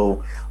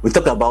 So we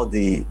talked about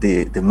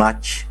the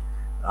match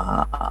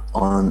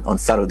on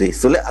Saturday.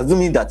 So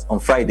assuming that on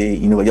Friday,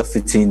 we're just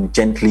sitting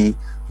gently,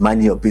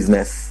 minding your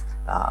business,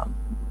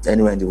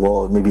 anywhere in the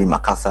world, maybe in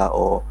Makassar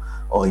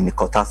or in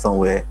Qatar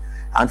somewhere,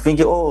 and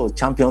thinking, oh,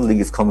 Champions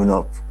League is coming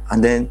up,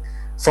 and then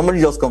somebody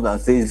just comes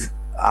and says,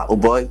 oh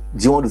boy,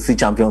 do you want to see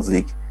Champions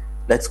League?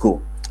 Let's go.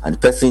 And the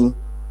person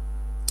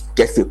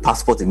gets a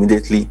passport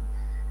immediately,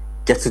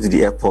 gets you to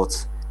the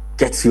airport,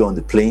 gets you on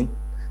the plane,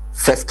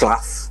 first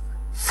class,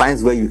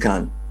 finds where you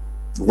can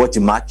watch a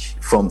match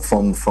from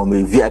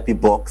a VIP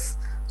box.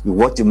 You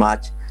watch the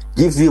match,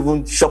 gives you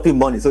even shopping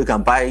money so you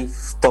can buy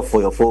stuff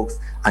for your folks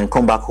and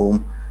come back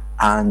home,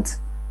 and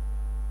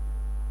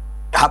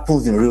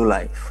happens in real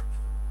life.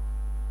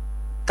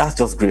 That's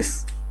just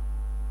grace.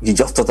 You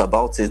just thought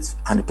about it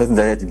and the person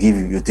decided to give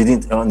you. You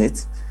didn't earn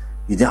it.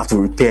 You didn't have to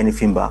repay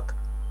anything back.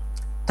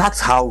 That's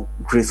how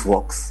grace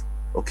works.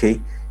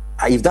 Okay?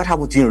 If that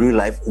happened to you in real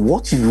life,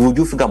 what would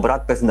you think about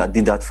that person that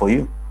did that for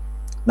you?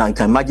 Now you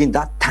can imagine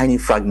that tiny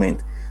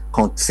fragment.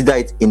 Consider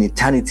it in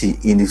eternity,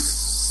 in the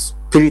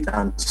spirit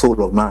and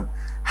soul of man,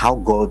 how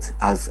God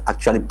has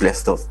actually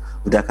blessed us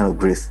with that kind of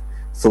grace.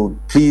 So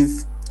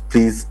please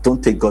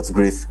don't take God's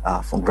grace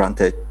for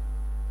granted.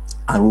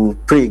 And we'll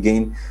pray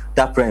again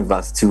that prayer in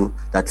verse 2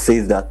 that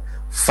says that,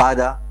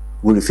 Father,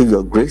 we receive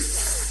your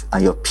grace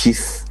and your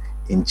peace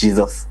in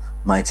Jesus'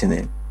 mighty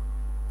name.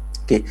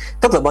 Okay,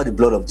 talk about the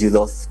blood of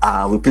Jesus.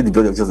 We plead the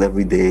blood of Jesus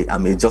every day.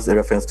 It's just a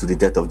reference to the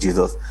death of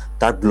Jesus.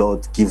 That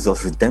blood gives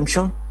us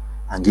redemption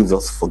and gives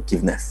us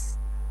forgiveness.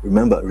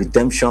 Remember,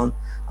 redemption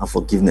and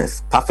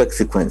forgiveness, perfect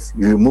sequence.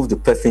 You remove the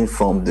person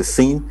from the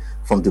sin,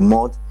 from the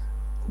mud,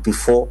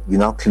 before you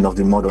now clean off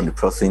the mud on the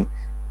person,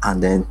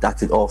 and then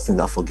that's it, all sins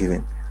are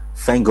forgiven.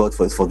 Thank God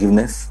for his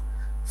forgiveness.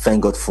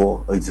 Thank God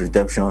for his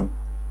redemption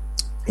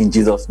in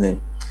Jesus'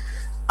 name.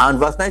 And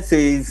verse 9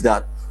 says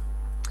that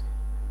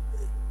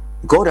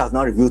God has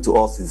now revealed to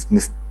us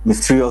his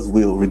mysterious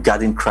will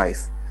regarding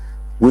Christ,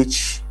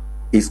 which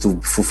is to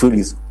fulfill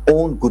his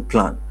own good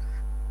plan.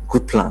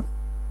 Good plan.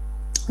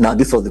 Now,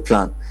 this was the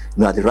plan.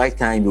 At the right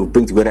time, he will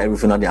bring together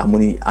everything under the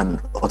harmony and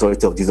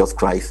authority of Jesus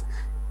Christ,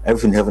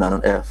 everything in heaven and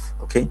on earth.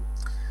 Okay?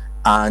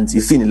 And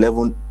you see in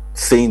 11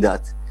 saying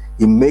that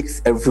he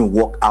makes everything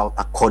work out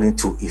according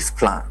to his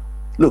plan.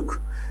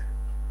 Look,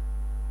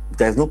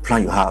 there's no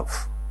plan you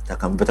have that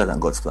can be better than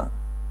God's plan.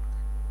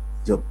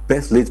 Your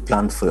best laid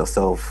plan for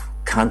yourself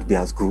can't be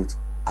as good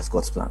as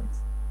God's plan.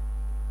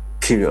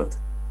 Period.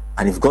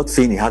 And if God's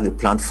saying he has a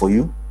plan for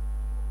you,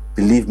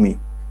 believe me,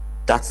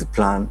 that's the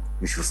plan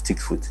you should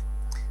stick with.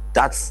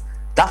 That's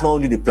not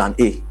only the plan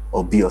A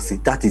or B or C,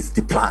 that is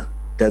the plan.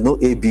 There's no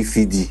A, B,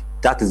 C, D.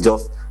 That is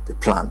just the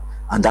plan,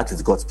 and that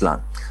is God's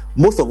plan.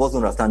 Most of us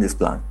don't understand this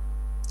plan.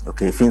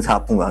 Okay, things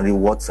happen,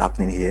 and what's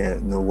happening here,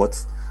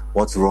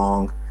 what's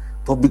wrong.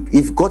 But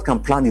if God can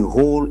plan the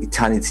whole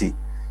eternity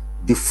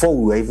before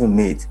we were even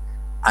made,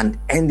 and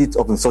end it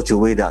up in such a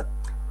way that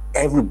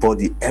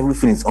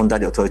everything is under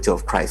the authority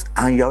of Christ,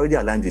 and you're already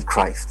aligned with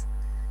Christ,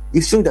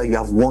 it's showing that you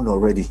have won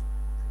already.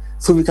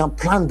 So we can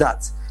plan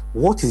that.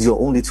 What is your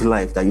own little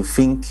life that you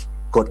think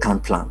God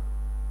can't plan?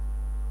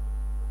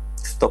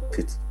 Stop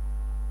it.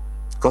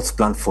 God's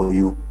plan for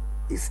you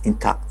is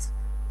intact,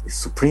 is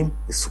supreme,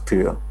 is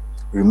superior.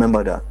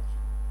 Remember that.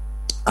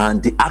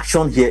 And the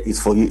action here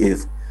is for you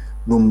is,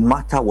 no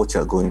matter what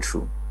you're going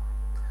through,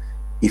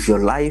 if you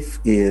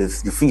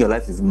think your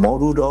life is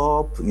muddled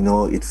up,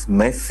 it's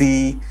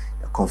messy,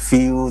 you're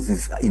confused,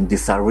 it's in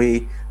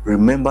disarray,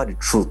 remember the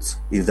truth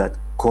is that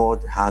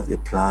God has a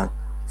plan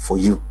for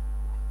you.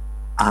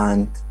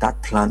 And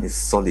that plan is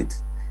solid.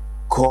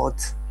 God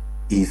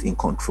is in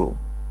control.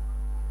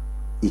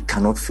 He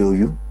cannot fail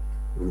you.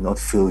 He will not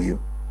fail you.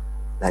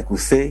 Like we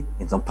say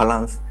in some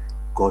parlance,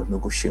 God no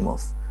go shame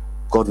us.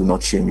 God will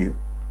not shame you.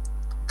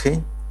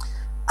 Okay?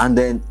 And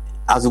then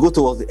as we go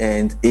towards the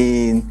end,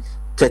 in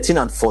 13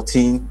 and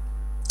 14,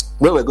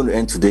 where we're going to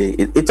end today,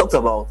 it talks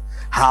about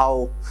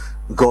how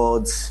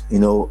God,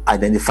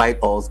 identified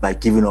us by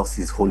giving us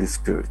his Holy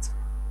Spirit.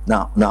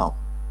 Now,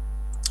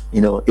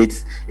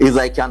 it's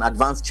like an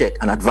advance check,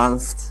 an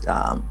advanced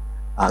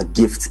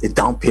gift, a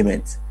down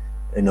payment,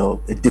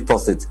 a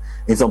deposit.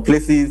 In some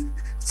places,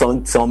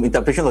 some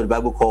interpretations of the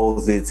Bible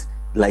calls it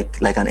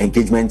like an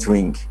engagement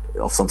ring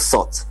of some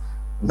sort.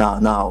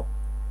 Now,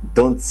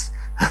 don't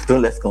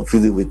let's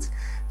confuse it with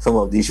some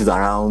of the issues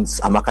around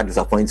Amaka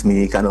disappoints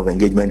me kind of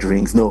engagement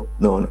rings. No.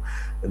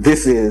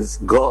 This is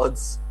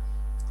God's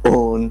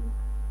own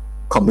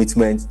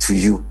commitment to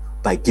you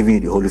by giving you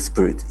the Holy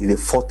Spirit. It's a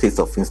foretaste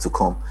of things to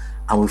come.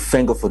 And we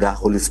thank God for that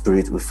Holy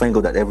Spirit. We thank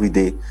God that every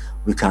day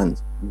we can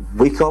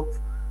wake up,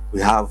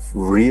 we have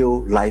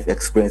real life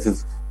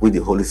experiences with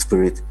the Holy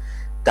Spirit.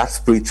 That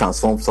Spirit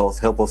transforms us,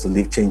 help us to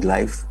live changed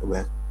lives.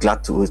 We're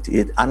glad to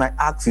it. And I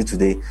ask you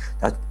today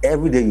that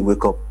every day you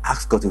wake up,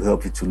 ask God to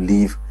help you to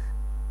live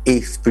a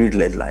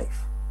Spirit-led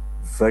life.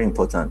 Very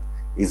important.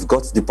 It's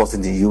God's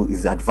deposit in you,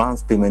 is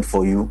advance payment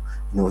for you.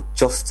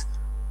 Just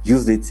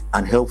use it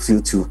and helps you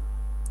to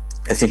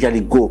essentially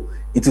go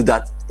into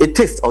that. A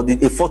taste or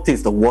a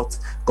foretaste of what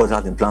God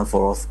has in plan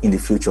for us in the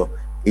future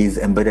is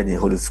embedded in the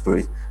Holy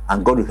Spirit,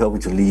 and God will help you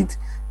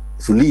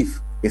to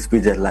live a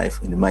Spirit-led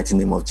life in the mighty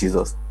name of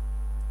Jesus.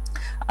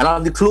 And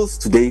I'll close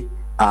today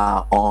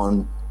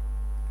on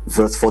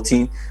verse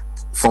 14,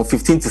 from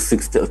 15 to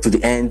 16 to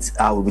the end.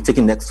 We'll be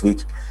taking next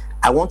week.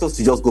 I want us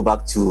to just go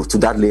back to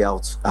that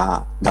layout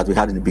that we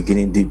had in the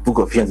beginning, the book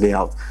of Ephesians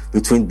layout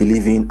between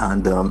believing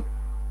and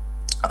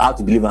how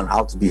to believe and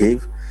how to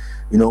behave.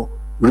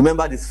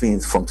 Remember these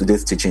things from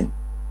today's teaching.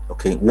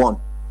 Okay, 1,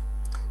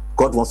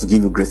 God wants to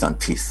give you grace and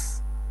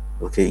peace.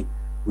 Okay,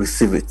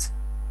 receive it.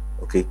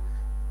 Okay,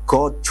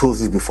 God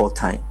chose you before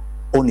time.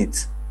 Own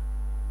it.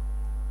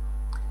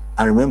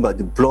 And remember,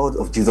 the blood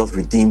of Jesus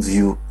redeems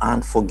you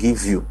and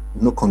forgives you.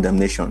 No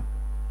condemnation.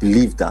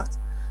 Believe that.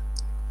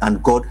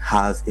 And God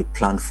has a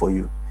plan for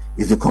you.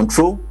 He's in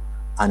control,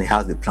 and He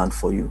has a plan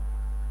for you.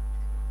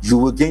 You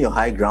will gain your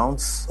high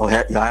grounds, or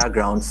your higher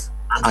grounds,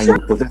 and you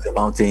will possess the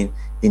mountain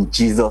in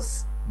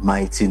Jesus'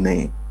 mighty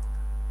name.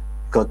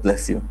 God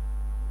bless you.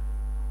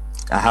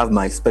 I have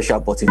my special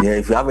button here.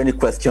 If you have any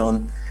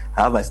question,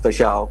 I have my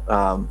special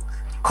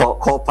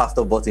call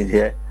pastor button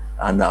here,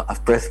 and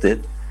I've pressed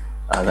it.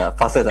 And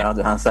pastor is around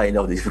to answer any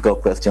of the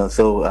difficult questions.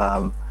 So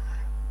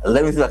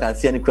let me see if I can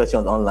see any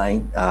questions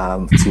online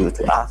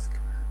to ask.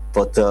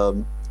 But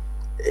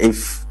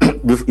if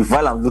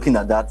while I'm looking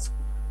at that,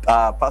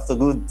 Pastor,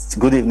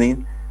 good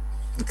evening.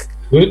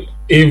 Good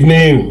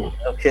evening.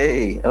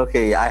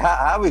 Okay. I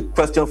have a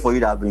question for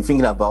you that I've been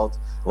thinking about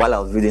while I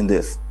was reading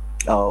this,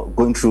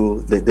 going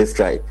through this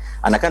slide,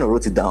 and I kind of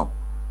wrote it down.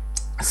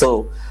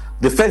 So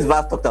the first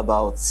verse talked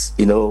about,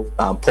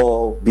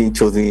 Paul being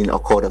chosen or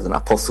called as an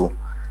apostle.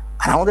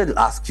 And I wanted to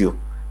ask you,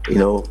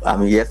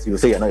 yes, you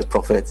say you're not a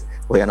prophet,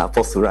 but you're an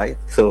apostle, right?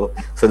 So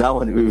that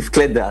one, we've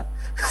cleared that.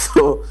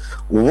 So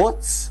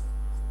what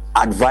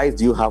advice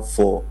do you have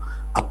for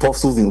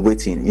apostles in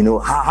waiting?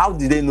 How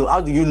do they know? How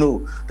do you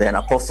know they're an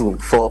apostle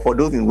for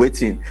those in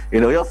waiting?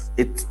 Just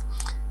a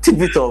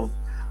tidbit of,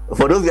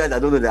 for those guys that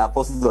don't know they're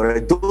apostles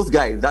already, those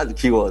guys, that's the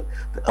keyword,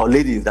 or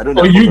ladies that don't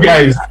know. Oh, you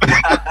guys.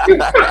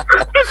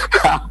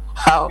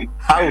 how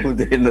would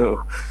they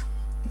know?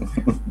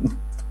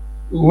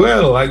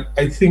 Well,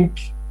 I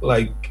think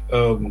like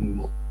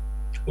Paul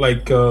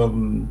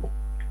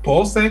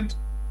said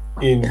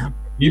in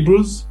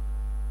Hebrews,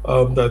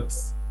 that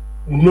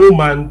no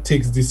man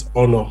takes this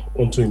honor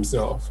unto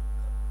himself.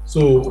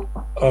 So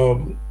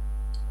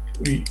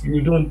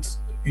you don't.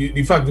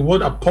 In fact, the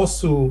word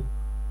apostle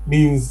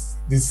means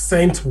the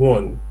sent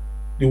one,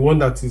 the one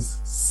that is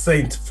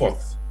sent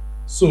forth.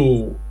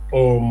 So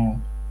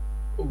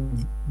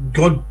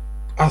God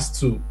has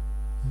to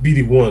be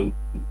the one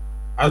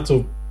out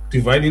of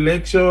divine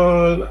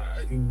election,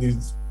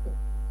 this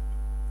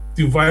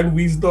divine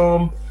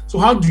wisdom. So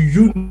how do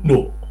you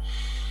know?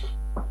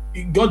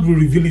 God will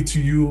reveal it to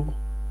you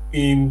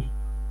in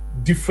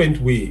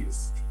different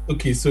ways.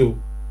 Okay, so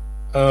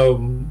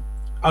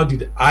how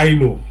did I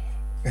know?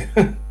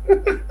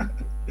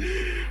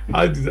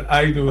 How did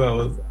I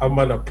know I'm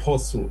an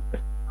apostle?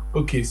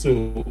 Okay,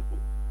 so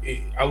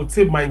I would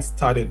say mine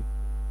started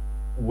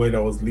when I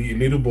was a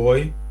little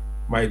boy.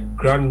 My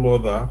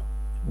grandmother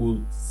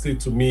would say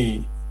to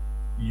me,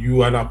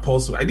 "You are an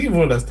apostle." I didn't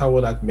even understand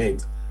what that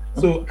meant.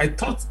 So I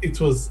thought it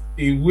was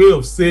a way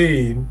of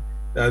saying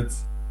that,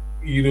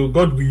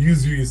 God will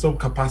use you in some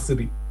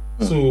capacity.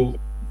 So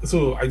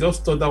I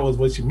just thought that was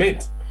what she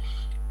meant.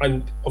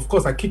 And of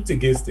course I kicked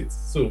against it.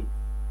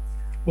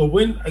 But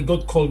when I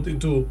got called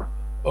into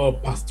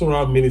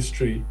pastoral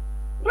ministry,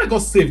 when I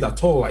got saved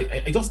at all,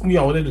 I just knew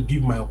I wanted to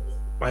give my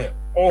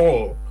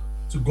all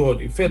to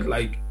God. It felt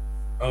like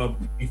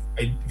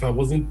if I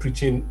wasn't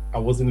preaching, I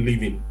wasn't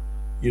living,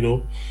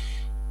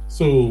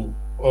 So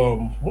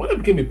when I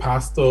became a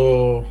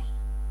pastor,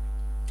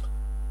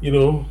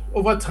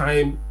 over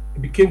time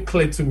it became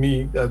clear to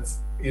me that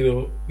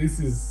this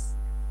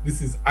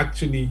is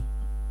actually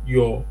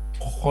your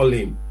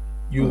calling.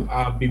 You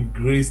are being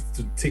graced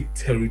to take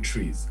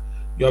territories.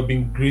 You are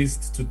being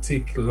graced to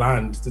take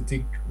land, to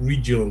take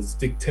regions, to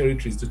take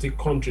territories, to take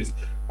countries.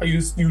 And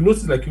you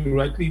notice, like you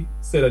rightly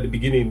said at the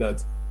beginning,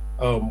 that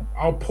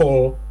how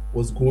Paul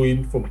was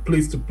going from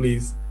place to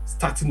place,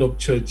 starting up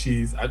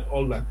churches and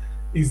all that.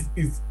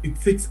 It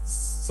takes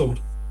some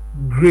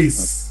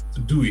grace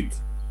to do it,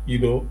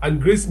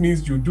 and grace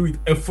means you do it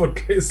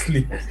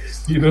effortlessly,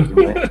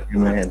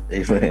 Amen.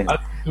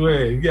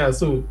 Yeah,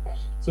 so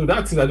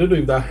that's it. I don't know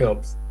if that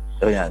helps.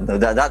 Oh yeah, no,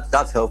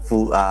 that's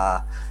helpful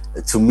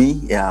to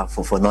me,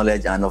 for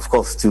knowledge, and of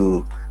course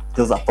to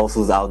those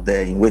apostles out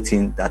there in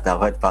waiting that have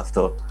heard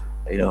Pastor,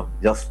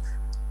 just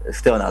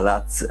stay on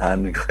alert,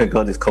 and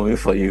God is coming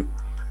for you.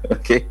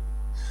 Okay.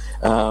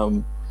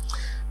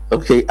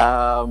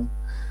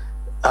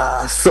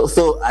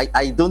 So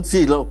I don't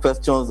see a lot of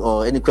questions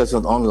or any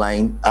questions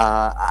online,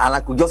 and I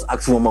could just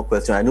ask you one more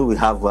question. I know we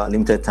have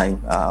limited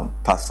time,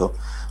 Pastor.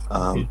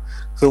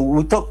 So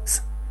we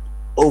talked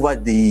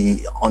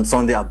on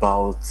Sunday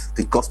about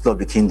the gospel of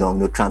the kingdom,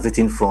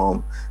 transiting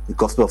from the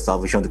gospel of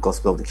salvation to the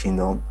gospel of the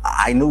kingdom.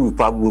 I know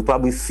we'll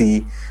probably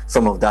see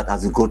some of that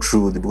as we go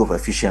through the book of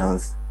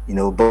Ephesians,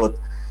 but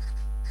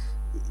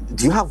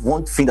do you have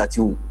one thing that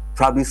you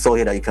probably saw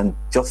here that you can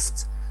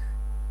just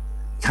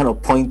kind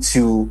of point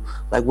to,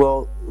 like,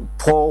 well,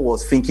 Paul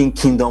was thinking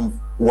kingdom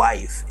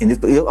wise in this?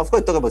 Of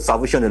course, talk about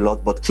salvation a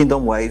lot, but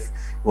kingdom wise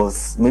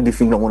was maybe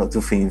thinking one or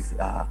two things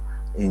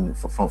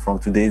from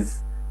today's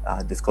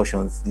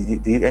discussions.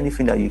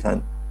 Anything that you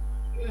can?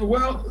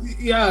 Well,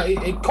 yeah,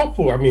 a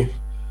couple. I mean,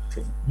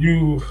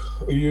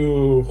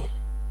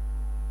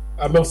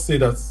 I must say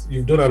that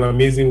you've done an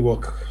amazing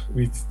work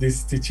with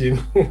this teaching.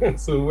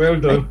 So well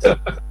done.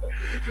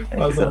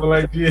 Pastor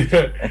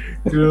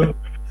Bolaji.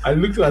 I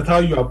looked at how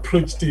you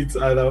approached it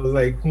and I was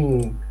like,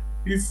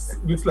 this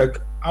looks like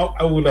how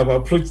I would have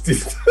approached it.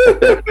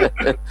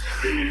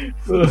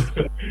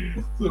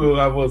 so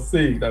I was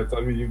saying that,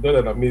 you've done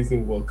an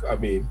amazing work.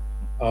 In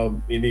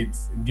it,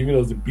 giving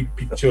us the big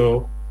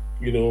picture,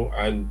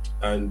 and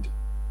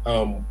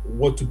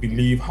what to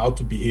believe, how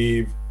to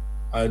behave,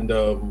 and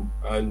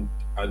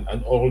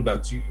all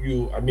that.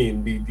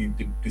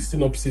 The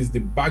synopsis, the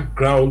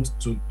background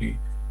to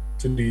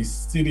the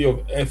city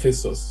of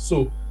Ephesus.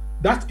 So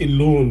that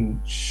alone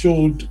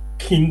showed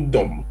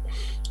kingdom.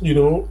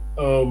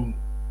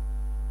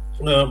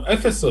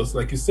 Ephesus,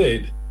 like you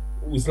said,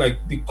 was like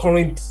the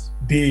current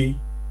day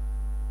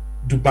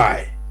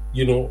Dubai.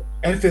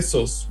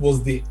 Ephesus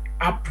was the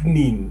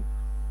happening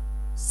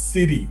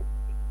city.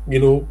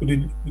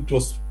 It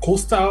was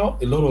coastal,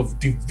 a lot of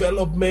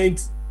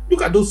development.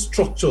 Look at those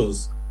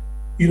structures.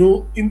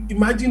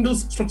 Imagine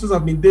those structures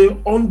have been there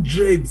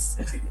hundreds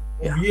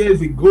of years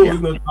ago,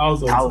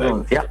 thousands.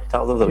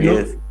 Thousands of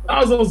years.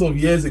 Thousands of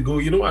years ago.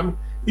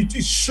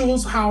 It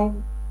shows how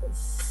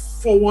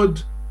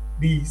forward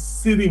the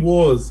city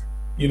was,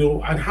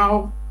 and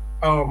how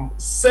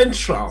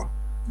central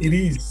it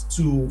is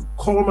to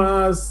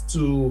commerce,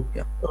 to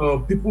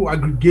people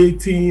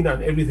aggregating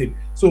and everything.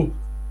 So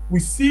we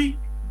see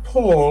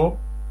Paul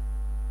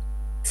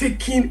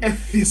taking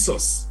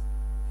Ephesus.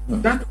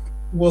 That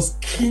was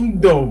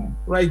kingdom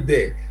right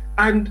there.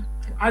 And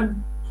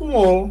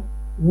Paul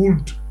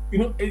would,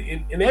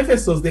 in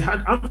Ephesus, they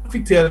had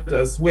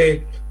amphitheaters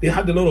where they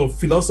had a lot of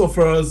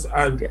philosophers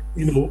and,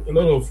 a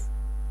lot of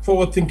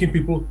forward-thinking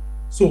people.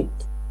 So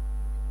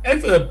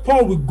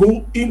Paul would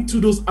go into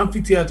those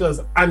amphitheaters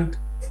and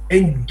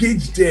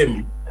engage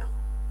them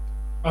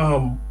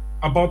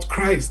about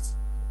Christ.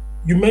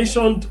 You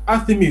mentioned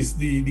Artemis,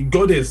 the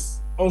goddess,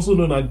 also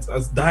known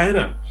as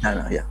Diana,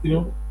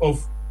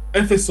 of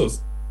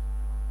Ephesus.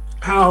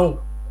 How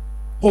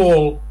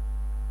Paul,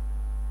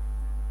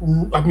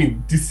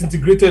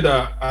 disintegrated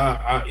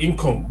our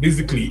income,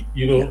 basically,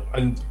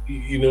 and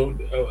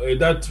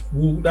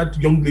that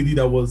young lady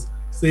that was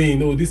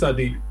saying, these are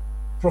the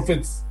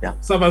prophets,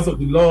 servants of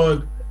the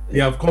Lord. They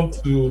have come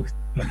to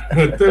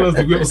tell us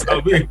the way of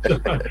salvation.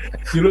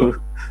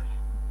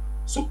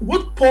 So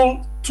what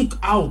Paul took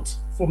out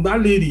from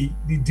that lady,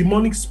 the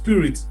demonic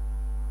spirit,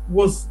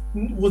 was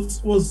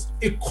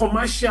a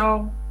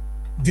commercial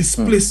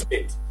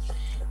displacement,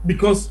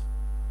 because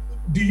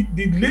the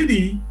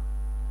lady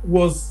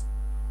was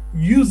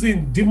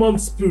using demon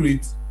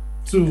spirit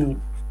to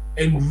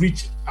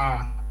enrich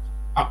our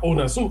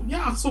owner. So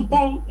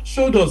Paul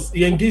showed us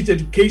he engaged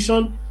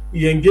education,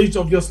 he engaged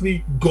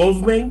obviously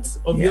government,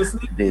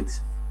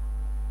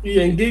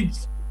 he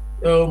engaged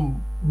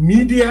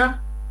media,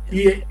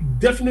 he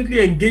definitely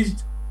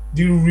engaged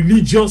the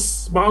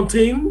religious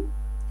mountain,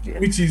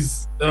 which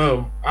is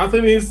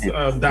Artemis,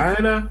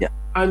 Diana,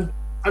 and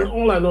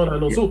all and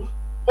on. So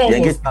Paul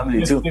engaged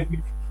family too.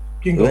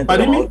 He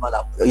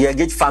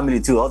engaged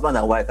family too, husband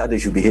and wife, how they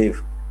should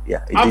behave.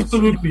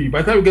 Absolutely.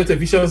 By the time we get to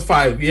Ephesians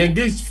 5, he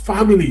engaged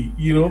family,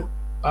 and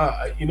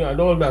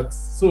all that.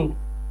 So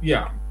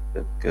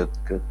Good.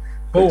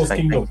 Paul was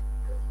kingdom.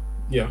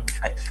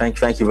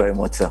 Thank you very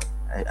much, sir.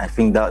 I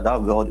think that will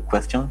be all the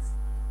questions.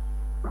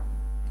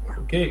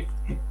 Okay.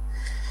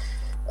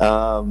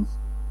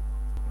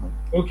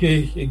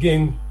 Okay.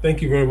 Again,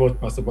 thank you very much,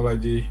 Pastor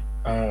Bolaji.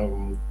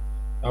 That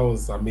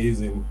was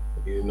amazing.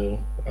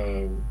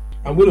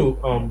 I'm going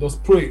to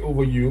just pray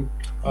over you.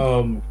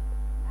 The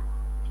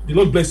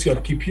Lord bless you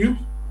and keep you.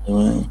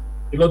 Amen.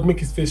 The Lord make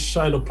his face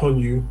shine upon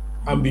you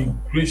and be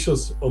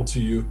gracious unto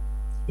you.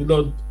 The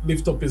Lord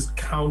lift up his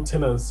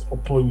countenance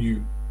upon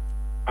you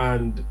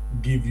and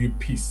give you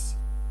peace.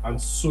 And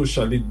so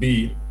shall it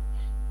be.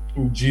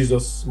 In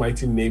Jesus'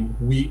 mighty name,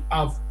 we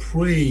have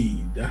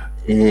prayed.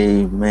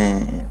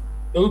 Amen.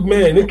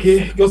 Amen.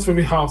 Okay, God's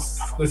favorite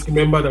house. Let's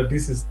remember that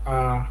this is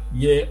our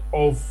year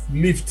of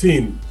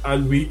lifting,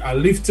 and we are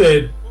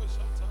lifted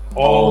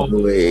all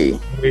the way.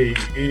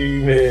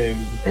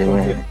 Amen.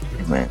 Amen.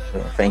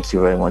 Thank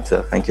you very much,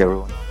 sir. Thank you,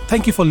 everyone.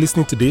 Thank you for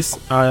listening to this.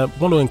 I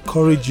want to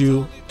encourage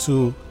you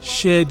to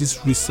share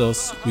this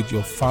resource with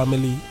your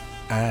family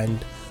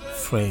and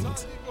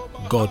friends.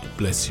 God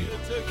bless you.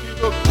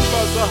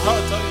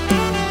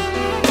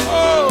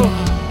 Oh.